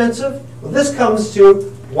 how expensive? Well, this comes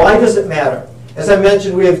to why does it matter? As I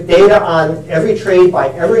mentioned, we have data on every trade by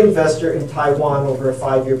every investor in Taiwan over a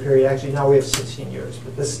 5-year period. Actually, now we have 16 years,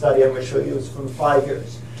 but this study I'm going to show you is from 5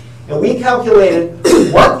 years. And we calculated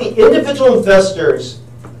what the individual investors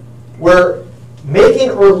were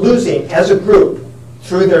making or losing as a group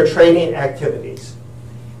through their trading activities.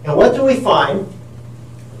 And what do we find?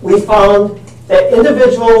 We found that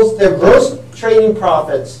individuals, their gross trading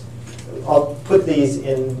profits, I'll put these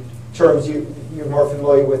in terms you're more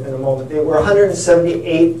familiar with in a moment. They were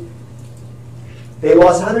 178. They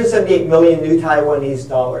lost 178 million new Taiwanese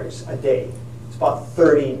dollars a day. It's about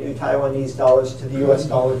 30 new Taiwanese dollars to the US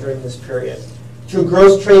dollar during this period. Through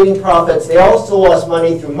gross trading profits, they also lost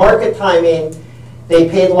money through market timing. They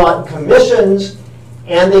paid a lot in commissions,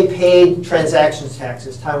 and they paid transactions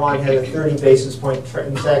taxes. Taiwan had a 30 basis point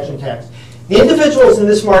transaction tax. The individuals in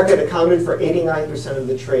this market accounted for 89% of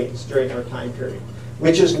the trades during our time period,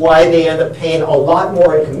 which is why they end up paying a lot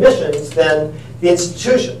more in commissions than the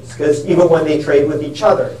institutions, because even when they trade with each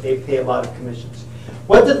other, they pay a lot of commissions.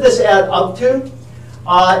 What did this add up to?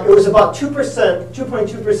 It was about 2%,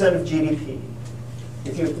 2.2% of GDP,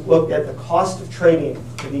 if you looked at the cost of trading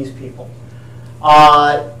for these people.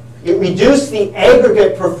 It reduced the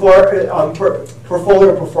aggregate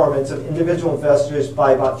portfolio performance of individual investors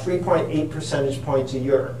by about 3.8 percentage points a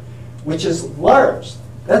year, which is large.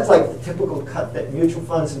 That's like the typical cut that mutual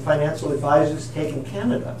funds and financial advisors take in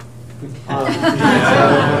Canada.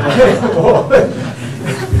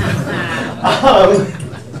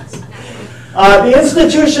 The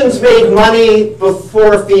institutions made money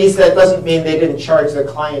before fees. That doesn't mean they didn't charge their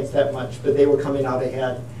clients that much, but they were coming out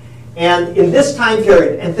ahead. And in this time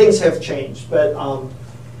period, and things have changed, but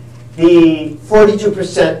the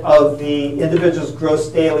 42% of the individual's gross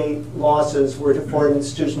daily losses were to foreign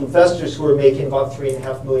institutional investors who were making about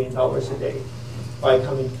 $3.5 million a day by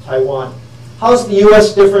coming to Taiwan. How's the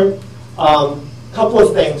U.S. different? Couple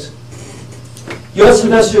of things. U.S.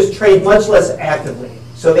 investors trade much less actively,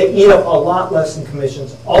 so they eat up a lot less in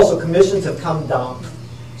commissions. Also, commissions have come down,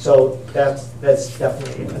 so that's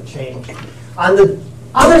definitely a change. On the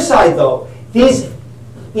other side, though, the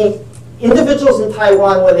individuals in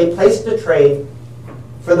Taiwan, when they placed a trade,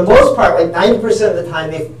 for the most part, like 90% of the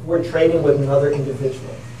time, they were trading with another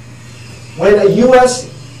individual. When a U.S.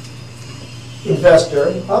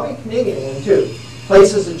 investor, probably a Canadian one too,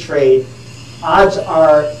 places a trade, odds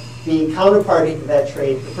are the counterparty to that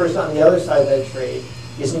trade, the person on the other side of that trade,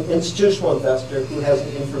 is an institutional investor who has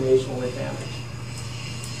an informational advantage.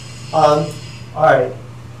 All right,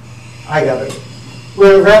 I got it.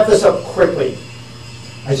 We're going to wrap this up quickly.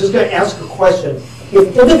 I was just going to ask a question.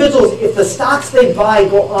 If individuals, if the stocks they buy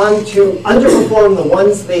go on to underperform the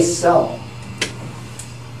ones they sell,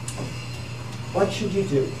 what should you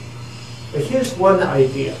do? But here's one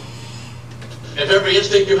idea. If every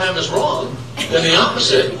instinct you have is wrong, then the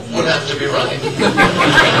opposite would have to be right.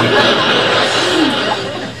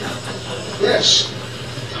 Yes,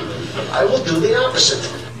 I will do the opposite.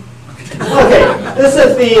 Okay, this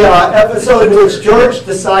is the episode in which George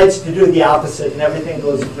decides to do the opposite and everything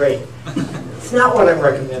goes great. It's not what I'm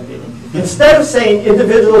recommending. Instead of saying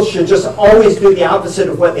individuals should just always do the opposite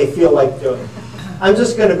of what they feel like doing, I'm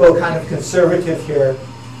just going to go kind of conservative here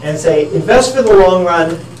and say invest for the long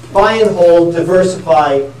run, buy and hold,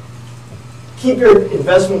 diversify, keep your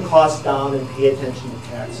investment costs down, and pay attention to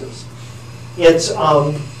taxes. It's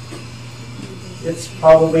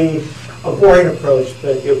probably a boring approach,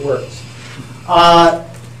 but it works. I'm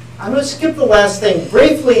going to skip the last thing.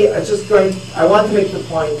 Briefly, I want to make the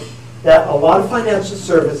point that a lot of financial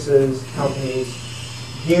services companies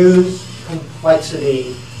use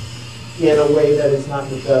complexity in a way that is not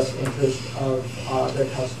in the best interest of their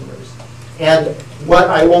customers. And what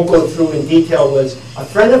I won't go through in detail was a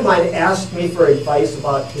friend of mine asked me for advice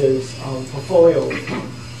about his portfolio.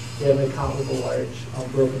 He had an account with a large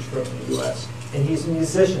brokerage firm in the U.S. And he's a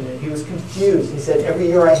musician, and he was confused. He said, every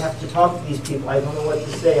year I have to talk to these people. I don't know what to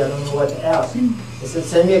say. I don't know what to ask. I said,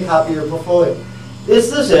 send me a copy of your portfolio.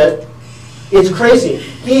 This is it. It's crazy.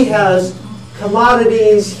 He has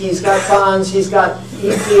commodities. He's got bonds. He's got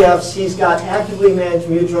ETFs. He's got actively managed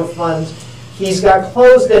mutual funds. He's got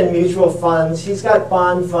closed-end mutual funds. He's got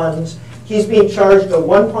bond funds. He's being charged a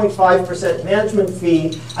 1.5% management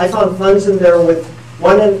fee. I found funds in there with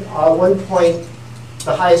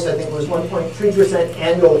the highest I think was 1.3%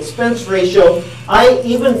 annual expense ratio. I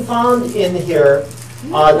even found in here,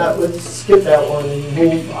 let's skip that one and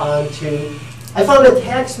move on to, I found a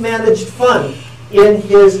tax-managed fund in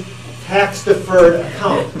his tax-deferred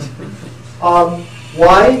account.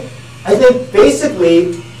 Why? I think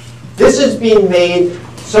basically this is being made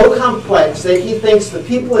so complex that he thinks the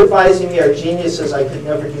people advising me are geniuses. I could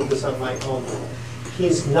never do this on my own.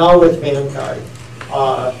 He's now with Vanguard.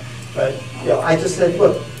 But I just said,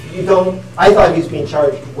 look, I thought he was being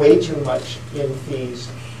charged way too much in fees.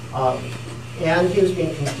 And he was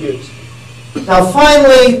being confused. Now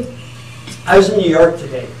finally, I was in New York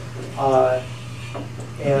today.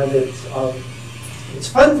 And it's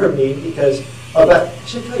fun for me because, I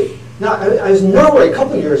should tell you, now, I was in Norway a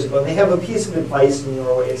couple of years ago, and they have a piece of advice in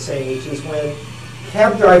Norway saying, which is when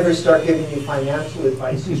cab drivers start giving you financial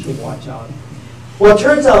advice, you should watch out. Well, it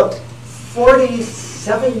turns out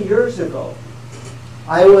 47 years ago,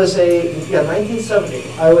 I was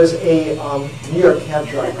 1970, I was a New York cab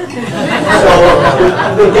driver.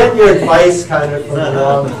 So they get your advice kind of from the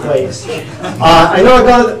wrong place. I know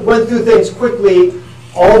I went through things quickly.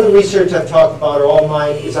 All the research I've talked about, or all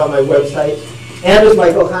mine, is on my website. And as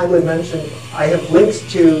Michael kindly mentioned, I have links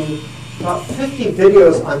to about 50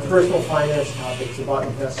 videos on personal finance topics about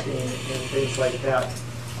investing and things like that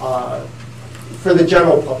for the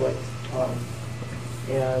general public.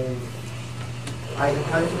 And I have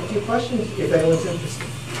time for a few questions if anyone's interested.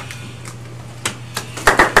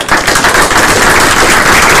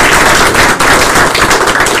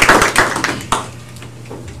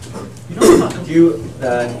 If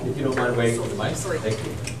you don't mind waiting for the mic, thank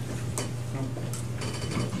you.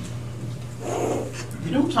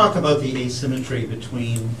 You don't talk about the asymmetry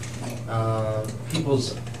between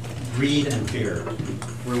people's greed and fear.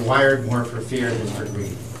 We're wired more for fear than for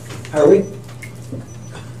greed. Are we?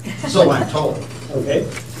 So I'm told. Okay.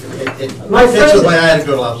 My fits with my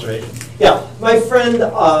anecdotal observation. Yeah, my friend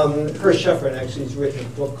Hersh Sheffrin actually has written a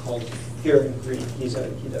book called Fear and Greed. He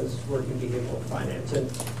does work in behavioral finance,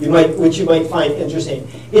 and which you might find interesting.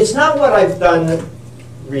 It's not what I've done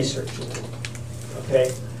researching.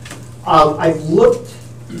 Okay, I've looked.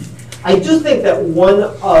 I do think that one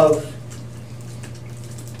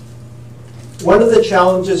of the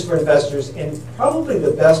challenges for investors, and probably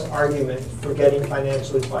the best argument for getting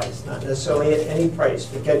financial advice, not necessarily at any price,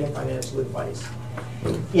 but getting financial advice,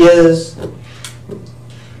 is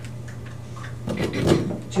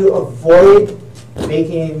to avoid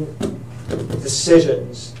making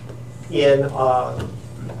decisions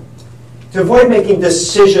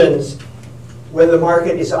when the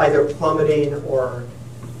market is either plummeting or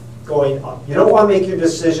going up. You don't want to make your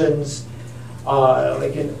decisions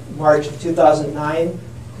like in March of 2009,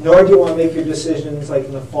 nor do you want to make your decisions like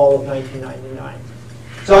in the fall of 1999.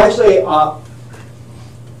 So actually,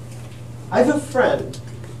 I have a friend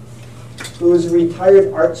who is a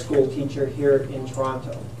retired art school teacher here in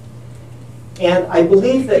Toronto. And I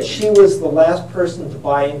believe that she was the last person to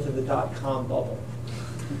buy into the dot-com bubble.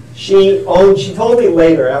 She told me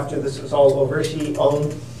later, after this was all over, she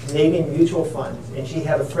owned Canadian mutual funds, and she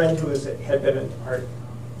had a friend who had been an art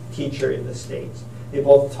teacher in the States. They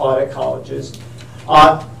both taught at colleges,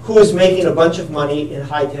 who was making a bunch of money in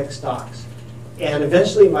high-tech stocks. And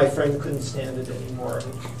eventually my friend couldn't stand it anymore.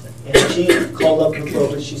 And she called up her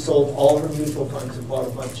brokers. She sold all her mutual funds and bought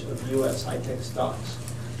a bunch of US high-tech stocks.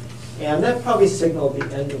 And that probably signaled the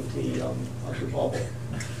end of the bubble,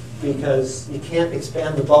 because you can't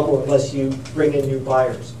expand the bubble unless you bring in new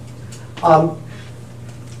buyers.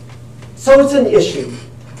 So it's an issue.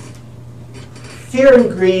 Fear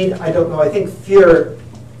and greed, I don't know. I think fear,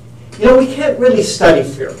 we can't really study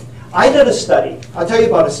fear. I did a study. I'll tell you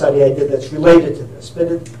about a study I did that's related to this.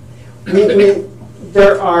 But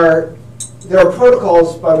there are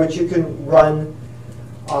protocols by which you can run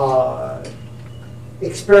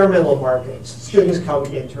experimental markets. Students come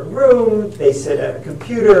into a room, they sit at a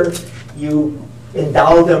computer, you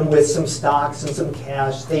endow them with some stocks and some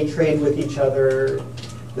cash, they trade with each other,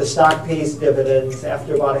 the stock pays dividends,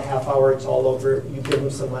 after about a half hour it's all over, you give them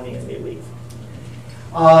some money and they leave.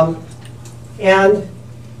 And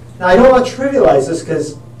now I don't want to trivialize this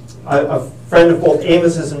because a friend of both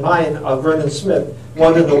Amos's and mine, Vernon Smith,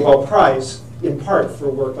 won the Nobel Prize in part for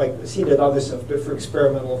work like this. He did other stuff, but for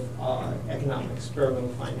experimental economics, experimental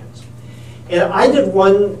finance. And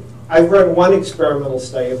I've run one experimental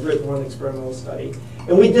study, I've written one experimental study,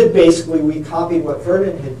 and we copied what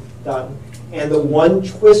Vernon had done, and the one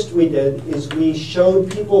twist we did is we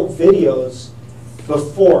showed people videos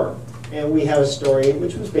before, and we had a story,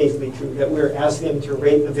 which was basically true, that we were asking them to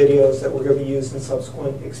rate the videos that were going to be used in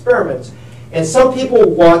subsequent experiments. And some people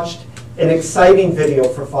watched an exciting video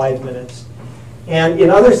for 5 minutes. And in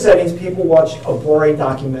other settings, people watched a boring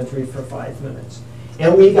documentary for 5 minutes.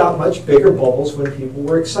 And we got much bigger bubbles when people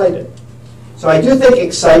were excited. So I do think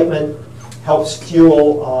excitement helps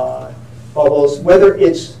fuel bubbles, whether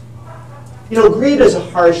it's, greed is a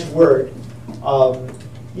harsh word.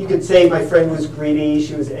 You could say my friend was greedy,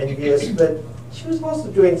 she was envious, but she was also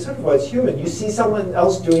doing sort of what's human. You see someone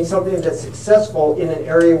else doing something that's successful in an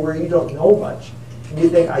area where you don't know much, and you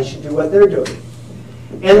think, I should do what they're doing.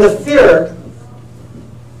 And the fear,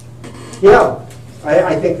 yeah,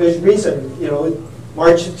 I think there's reason.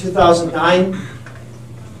 March of 2009,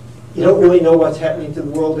 you don't really know what's happening to the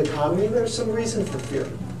world economy. There's some reason for fear.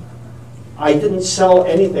 I didn't sell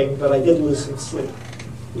anything, but I did lose some sleep.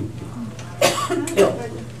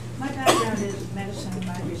 My background is medicine and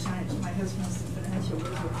library science. My husband's a financial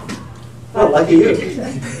wizard. Oh, lucky you.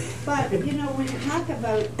 But, when you talk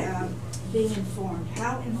about being informed,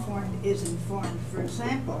 how informed is informed? For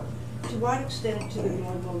example, to what extent do the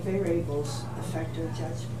global variables affect our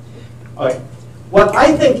judgment? All right. What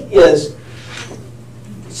I think is,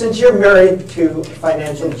 since you're married to a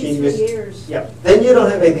financial genius, years. Yeah, then you don't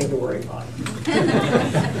have anything to worry about.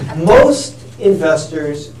 Most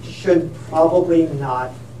investors should probably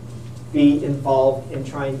not be involved in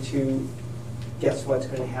trying to guess what's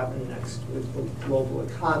going to happen next with the global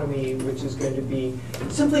economy, which is going to be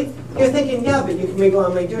simply, you're thinking, yeah, but you can make a lot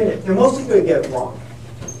of money doing it. They're mostly going to get it wrong.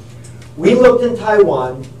 We looked in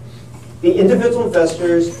Taiwan. The individual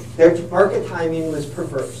investors, their market timing was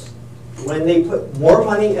perverse. When they put more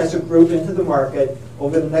money as a group into the market,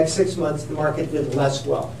 over the next 6 months, the market did less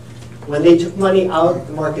well. When they took money out,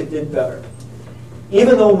 the market did better.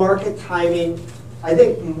 Even though market timing, I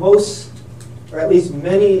think most, or at least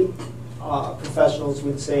many professionals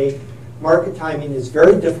would say, market timing is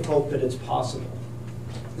very difficult, but it's possible.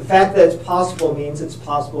 The fact that it's possible means it's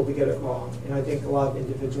possible to get it wrong, and I think a lot of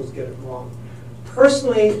individuals get it wrong.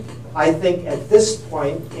 Personally, I think at this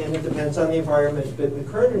point, and it depends on the environment, but in the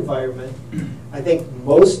current environment, I think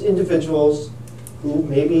most individuals who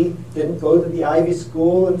maybe didn't go to the Ivey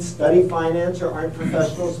School and study finance or aren't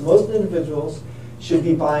professionals, most individuals should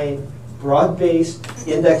be buying broad-based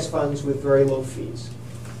index funds with very low fees.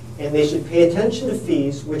 And they should pay attention to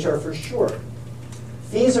fees, which are for sure.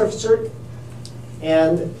 Fees are certain,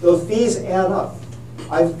 and those fees add up.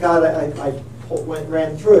 I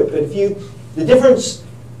ran through it, but the difference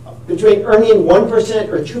between earning 1%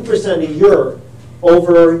 or 2% a year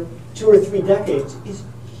over 2 or 3 decades is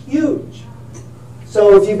huge.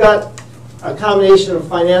 So if you've got a combination of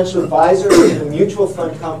financial advisor and a mutual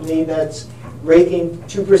fund company that's raking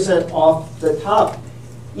 2% off the top,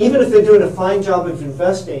 even if they're doing a fine job of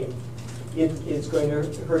investing, it's going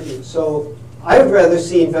to hurt you. So I would rather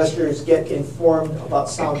see investors get informed about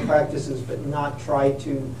sound practices, but not try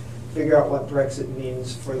to figure out what Brexit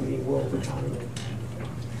means for the world economy.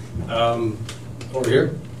 Over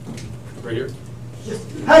here? Right here?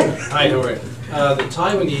 Hi. Hi, how are you? The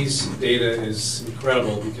Taiwanese data is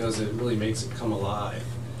incredible because it really makes it come alive.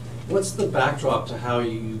 What's the backdrop to how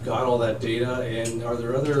you got all that data, and are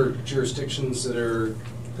there other jurisdictions that are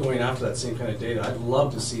going after that same kind of data? I'd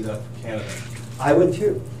love to see that for Canada. I would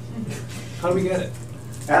too. How do we get it?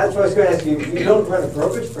 That's what I was going to ask you. You don't run a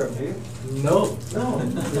brokerage firm, do you? No. No.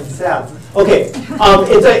 It's sad. Okay.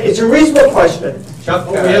 It's a reasonable question. Chuck,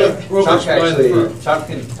 Oh, we have a brokerage Chuck by the firm. Chuck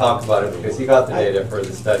can talk about it because he got the data for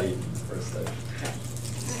the study.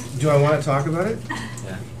 Do I want to talk about it?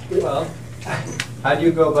 Yeah. Well, how do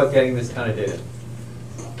you go about getting this kind of data?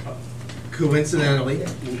 Coincidentally,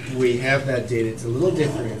 we have that data. It's a little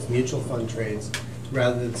different. It's mutual fund trades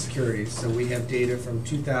rather than securities. So we have data from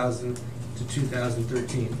 2000 to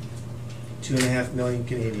 2013, 2.5 million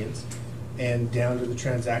Canadians, and down to the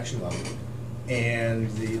transaction level. And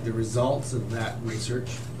the results of that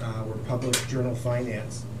research were published Journal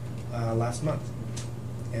Finance last month.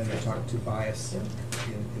 And they talked to bias in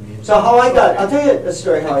the industry. So how I got, I'll tell you a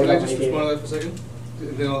story how I Can I got just my respond data. to that for a second?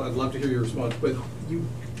 Then I'd love to hear your response. But you've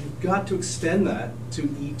got to extend that to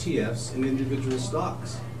ETFs and individual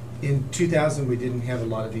stocks. In 2000, we didn't have a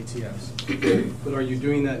lot of ETFs. But are you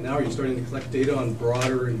doing that now? Are you starting to collect data on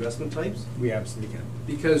broader investment types? We absolutely can.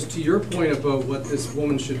 Because to your point about what this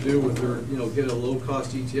woman should do with her, get a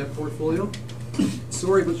low-cost ETF portfolio,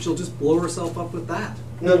 sorry, but she'll just blow herself up with that.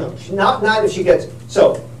 No, not if she gets,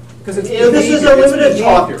 so. Because it's This is a behavior, it's limited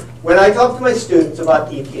talk. behavior. When I talk to my students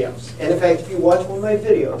about ETFs, and in fact, if you watch one of my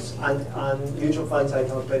videos on mutual funds, I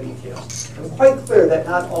talk about ETFs. I'm quite clear that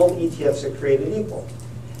not all ETFs are created equal.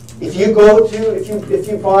 If you go to, if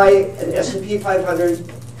you buy an S&P 500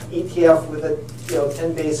 ETF with a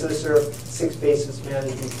 10 basis or 6 basis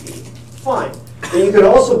management fee, fine. But you could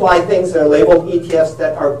also buy things that are labeled ETFs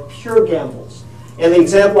that are pure gambles. And the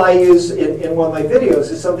example I use in one of my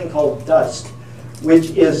videos is something called DUST,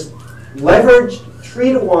 which is leveraged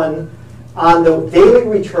 3-to-1 on the daily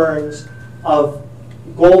returns of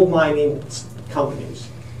gold mining companies.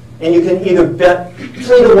 And you can either bet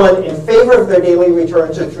 3-to-1 in favor of their daily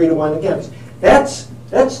returns or 3-to-1 against. That's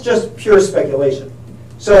just pure speculation.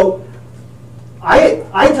 So I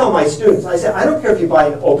tell my students, I say, I don't care if you buy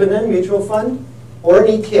an open-end mutual fund or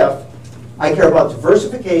an ETF. I care about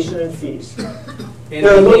diversification and fees. And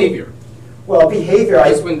behavior. Well, behavior.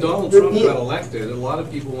 Because when Donald Trump got elected, a lot of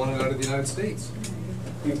people wanted out of the United States.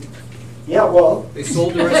 Yeah, well. They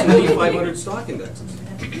sold their S&P 500 stock indexes.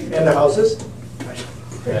 And the houses.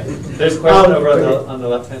 There's a question over on the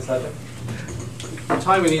left-hand side there.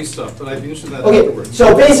 Taiwanese stuff, but I'd be interested in that Okay, afterwards.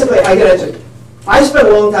 so basically, I spent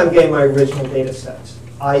a long time getting my original data sets.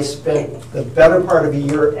 I spent the better part of a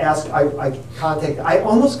year I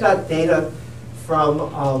almost got data from,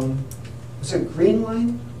 was it Green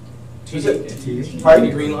Line?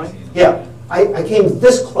 TD Green Line? Yeah, I came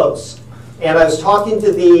this close. And I was talking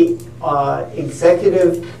to the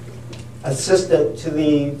executive assistant to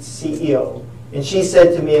the CEO. And she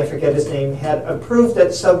said to me, I forget his name, had approved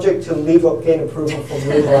that subject to gain approval from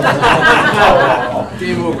legal.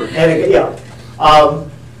 Game over. And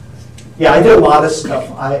I did a lot of stuff.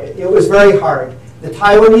 It was very hard. The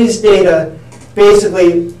Taiwanese data,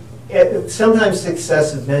 basically, sometimes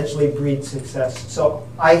success eventually breeds success. So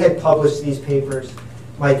I had published these papers.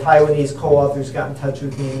 My Taiwanese co-authors got in touch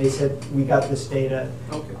with me and they said, we got this data,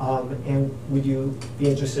 Okay. and would you be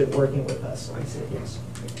interested in working with us? So I said yes.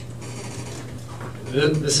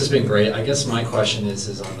 This has been great. I guess my question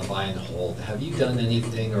is on the buy and hold. Have you done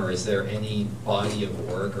anything, or is there any body of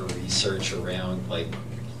work or research around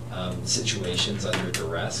situations under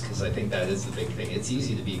duress? Because I think that is the big thing. It's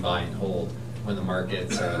easy to be buy and hold when the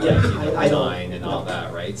markets are benign and all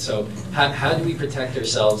that, right? So how do we protect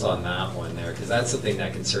ourselves on that one there? Because that's the thing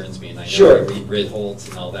that concerns me. And I know Sure. I read Ritholtz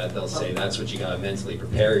and all that. They'll say that's what you got to mentally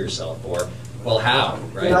prepare yourself for. Well, how,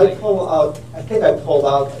 right? Can I pull out, I think I pulled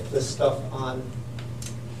out this stuff on,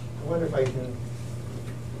 I wonder if I can.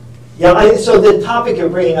 Yeah, so the topic you're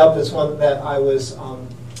bringing up is one that I was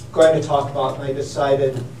going to talk about, and I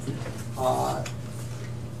decided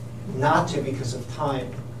not to because of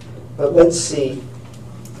time. But let's see.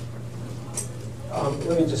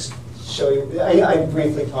 Let me just show you. I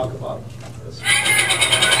briefly talk about this.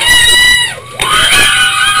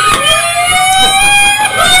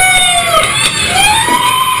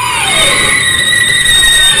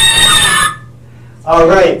 All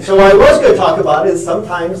right, so what I was going to talk about is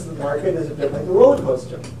sometimes the market is a bit like a roller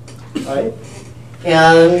coaster, right?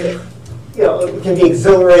 And it can be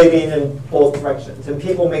exhilarating in both directions, and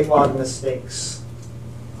people make a lot of mistakes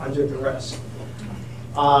under duress.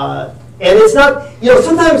 And it's not,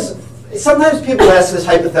 sometimes people ask this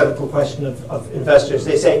hypothetical question of investors.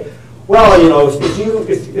 They say, well,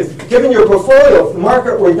 if given your portfolio, if the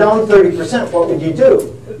market were down 30%, what would you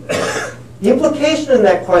do? The implication in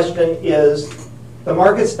that question is the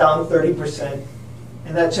market's down 30%,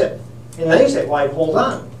 and that's it. And then you say, well, I'd hold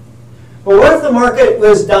on. But what if the market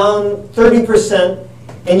was down 30%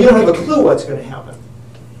 and you don't have a clue what's going to happen?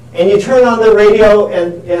 And you turn on the radio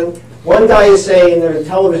and one guy is saying, there's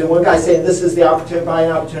television, one guy saying this is the opportunity,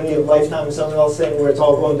 buying opportunity of a lifetime, and someone else saying where it's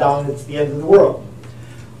all going down, it's the end of the world.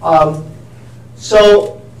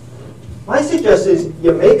 So my suggestion is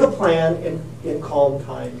you make a plan in calm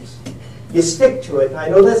times. You stick to it. And I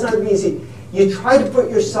know that's not easy. You try to put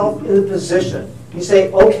yourself in the position. You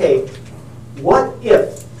say, okay, what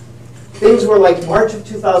if things were like March of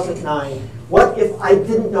 2009? What if I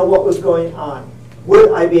didn't know what was going on?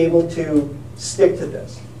 Would I be able to stick to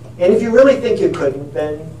this? And if you really think you couldn't,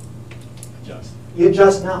 then you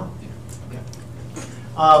adjust now.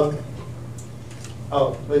 But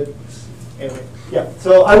anyway, yeah.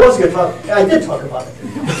 So I was going to talk. I did talk about it.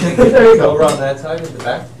 There you go. Over on that side, in the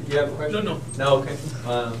back. Did you have a question? No. No. Okay.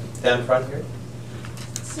 Down front here.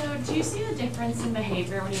 So do you see a difference in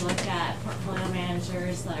behavior when you look at portfolio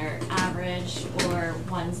managers that are average or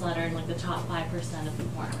ones that are in like the top 5% of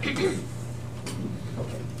performance?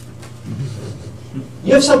 Okay.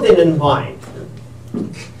 You have something in mind.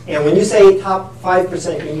 And when you say top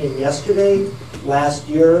 5%, you mean yesterday, last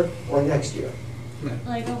year, or next year?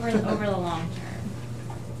 Like over the long term.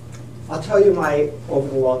 I'll tell you my over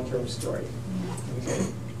the long term story. Okay.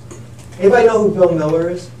 Anybody know who Bill Miller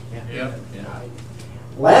is? Yeah.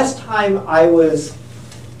 Last time I was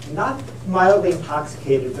not mildly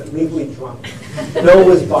intoxicated, but legally drunk. Bill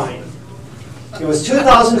was buying. It was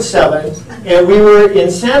 2007, and we were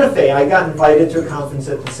in Santa Fe. I got invited to a conference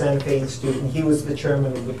at the Santa Fe Institute, and he was the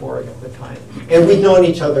chairman of the board at the time. And we'd known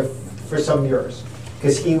each other for some years,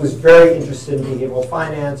 because he was very interested in behavioral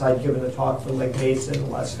finance. I'd given a talk for Lake Basin in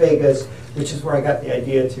Las Vegas, which is where I got the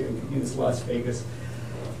idea to use Las Vegas.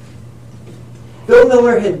 Bill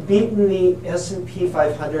Miller had beaten the S&P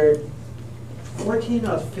 500 14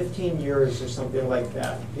 out of 15 years or something like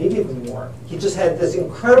that, maybe even more. He just had this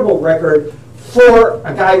incredible record for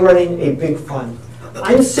a guy running a big fund.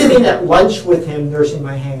 I'm sitting at lunch with him, nursing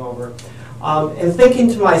my hangover, and thinking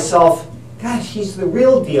to myself, gosh, he's the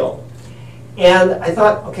real deal. And I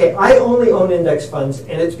thought, okay, I only own index funds,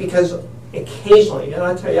 and it's because occasionally, and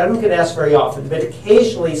I'll tell you, I don't get asked very often, but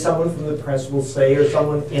occasionally someone from the press will say, or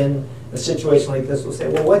someone in a situation like this will say,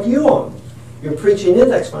 well, what do you own? You're preaching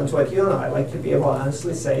index funds, what do you own? I like to be able to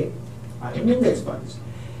honestly say, I own index funds.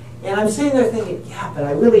 And I'm sitting there thinking, yeah, but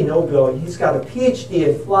I really know Bill. And he's got a PhD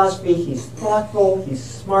in philosophy. He's thoughtful. He's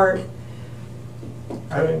smart.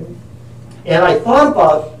 And I thought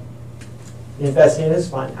about investing in his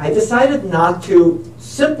fund. I decided not to,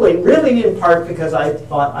 simply, really in part because I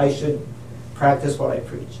thought I should practice what I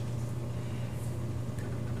preach.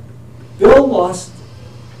 Bill lost.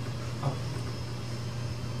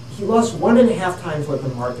 He lost 1.5 times what the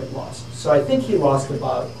market lost. So I think he lost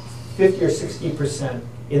about 50 or 60%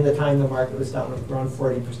 in the time the market was down around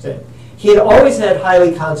 40%. He had always had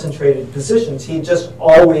highly concentrated positions. He just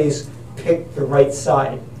always picked the right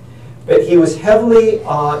side. But he was heavily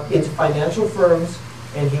into financial firms,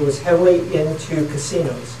 and he was heavily into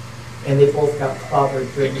casinos. And they both got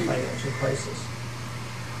clobbered during the financial crisis.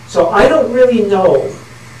 So I don't really know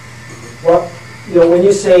what, when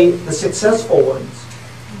you say the successful ones,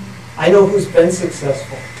 I know who's been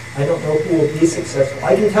successful. I don't know who will be successful.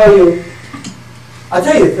 I can tell you, I'll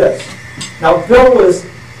tell you this. Now, Bill was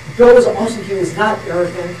also, he was not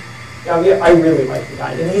arrogant. I mean, I really like the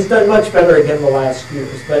guy, and he's done much better again the last few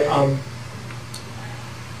years. But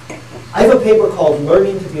I have a paper called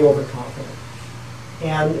Learning to Be Overconfident.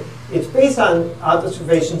 And it's based on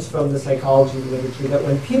observations from the psychology literature that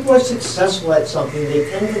when people are successful at something, they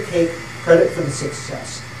tend to take credit for the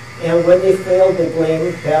success. And when they fail, they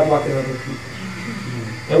blame bad luck on other people.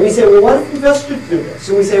 And we say, well, what if investors do this?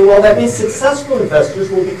 So we say, well, that means successful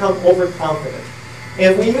investors will become overconfident.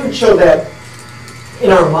 And we even show that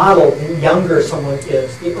in our model, the younger someone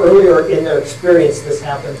is, the earlier in their experience this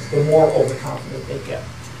happens, the more overconfident they get.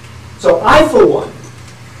 So I, for one,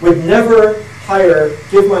 would never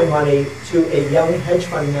give my money to a young hedge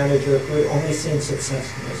fund manager who had only seen success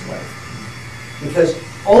in his life. Because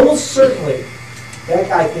almost certainly, that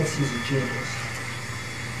guy thinks he's a genius.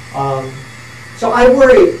 So I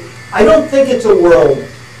worry. I don't think it's a world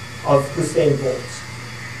of Usain Bolts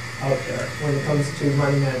out there when it comes to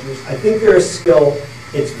money managers. I think there is skill.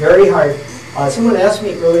 It's very hard. Someone asked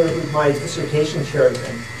me earlier who my dissertation chair has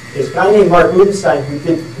been. is a guy named Mark Rubenstein who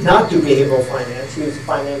did not do behavioral finance. He was a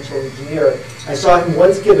financial engineer. I saw him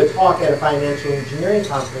once give a talk at a financial engineering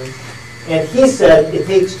conference, and he said it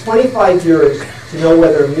takes 25 years to know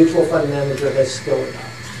whether a mutual fund manager has skill or not,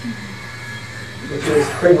 which is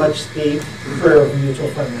pretty much the career of a mutual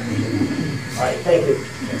fund manager. All right, thank you.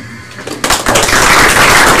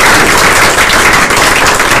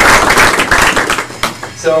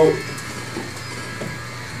 So,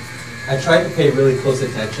 I tried to pay really close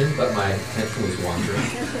attention, but my attention was wandering.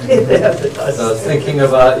 So I was thinking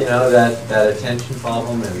about, that attention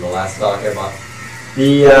problem and the last stock I bought.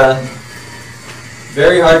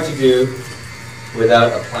 Very hard to do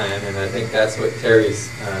without a plan, and I think that's what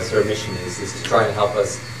Terry's sort of mission is to try and help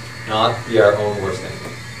us not be our own worst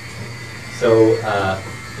enemy. So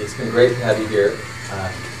it's been great to have you here.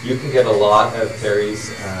 You can get a lot of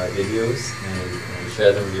Terry's videos and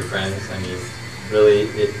share them with your friends. I mean, really,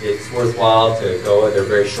 it's worthwhile to go. They're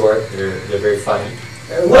very short. They're very funny.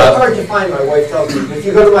 A little hard to find, my wife tells me. If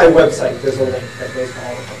you go to my website, there's a link that goes to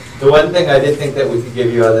all of them. The one thing I did think that we could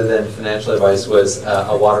give you other than financial advice was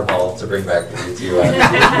a water bottle to bring back with you to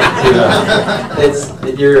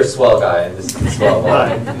you're a swell guy, and this is a swell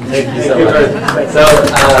bottle. Thank you so much. So,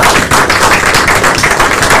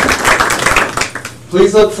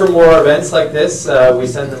 please look for more events like this. We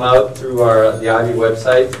send them out through the Ivey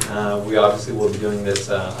website. We obviously will be doing this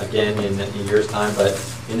again in a year's time, but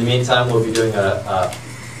in the meantime, we'll be doing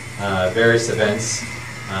various events.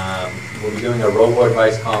 We'll be doing a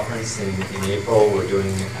robo-advice conference in April. We're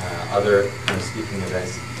doing other kind of speaking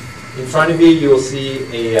events. In front of you, you will see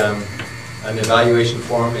an evaluation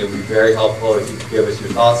form. It would be very helpful if you could give us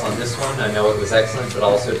your thoughts on this one. I know it was excellent, but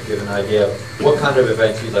also to give an idea of what kind of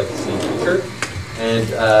events you'd like to see in the future. And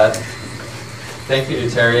thank you to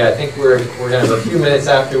Terry. I think we're going to have a few minutes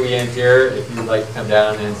after we end here if you'd like to come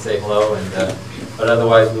down and say hello. And but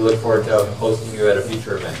otherwise, we look forward to hosting you at a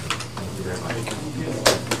future event. Thank you very much.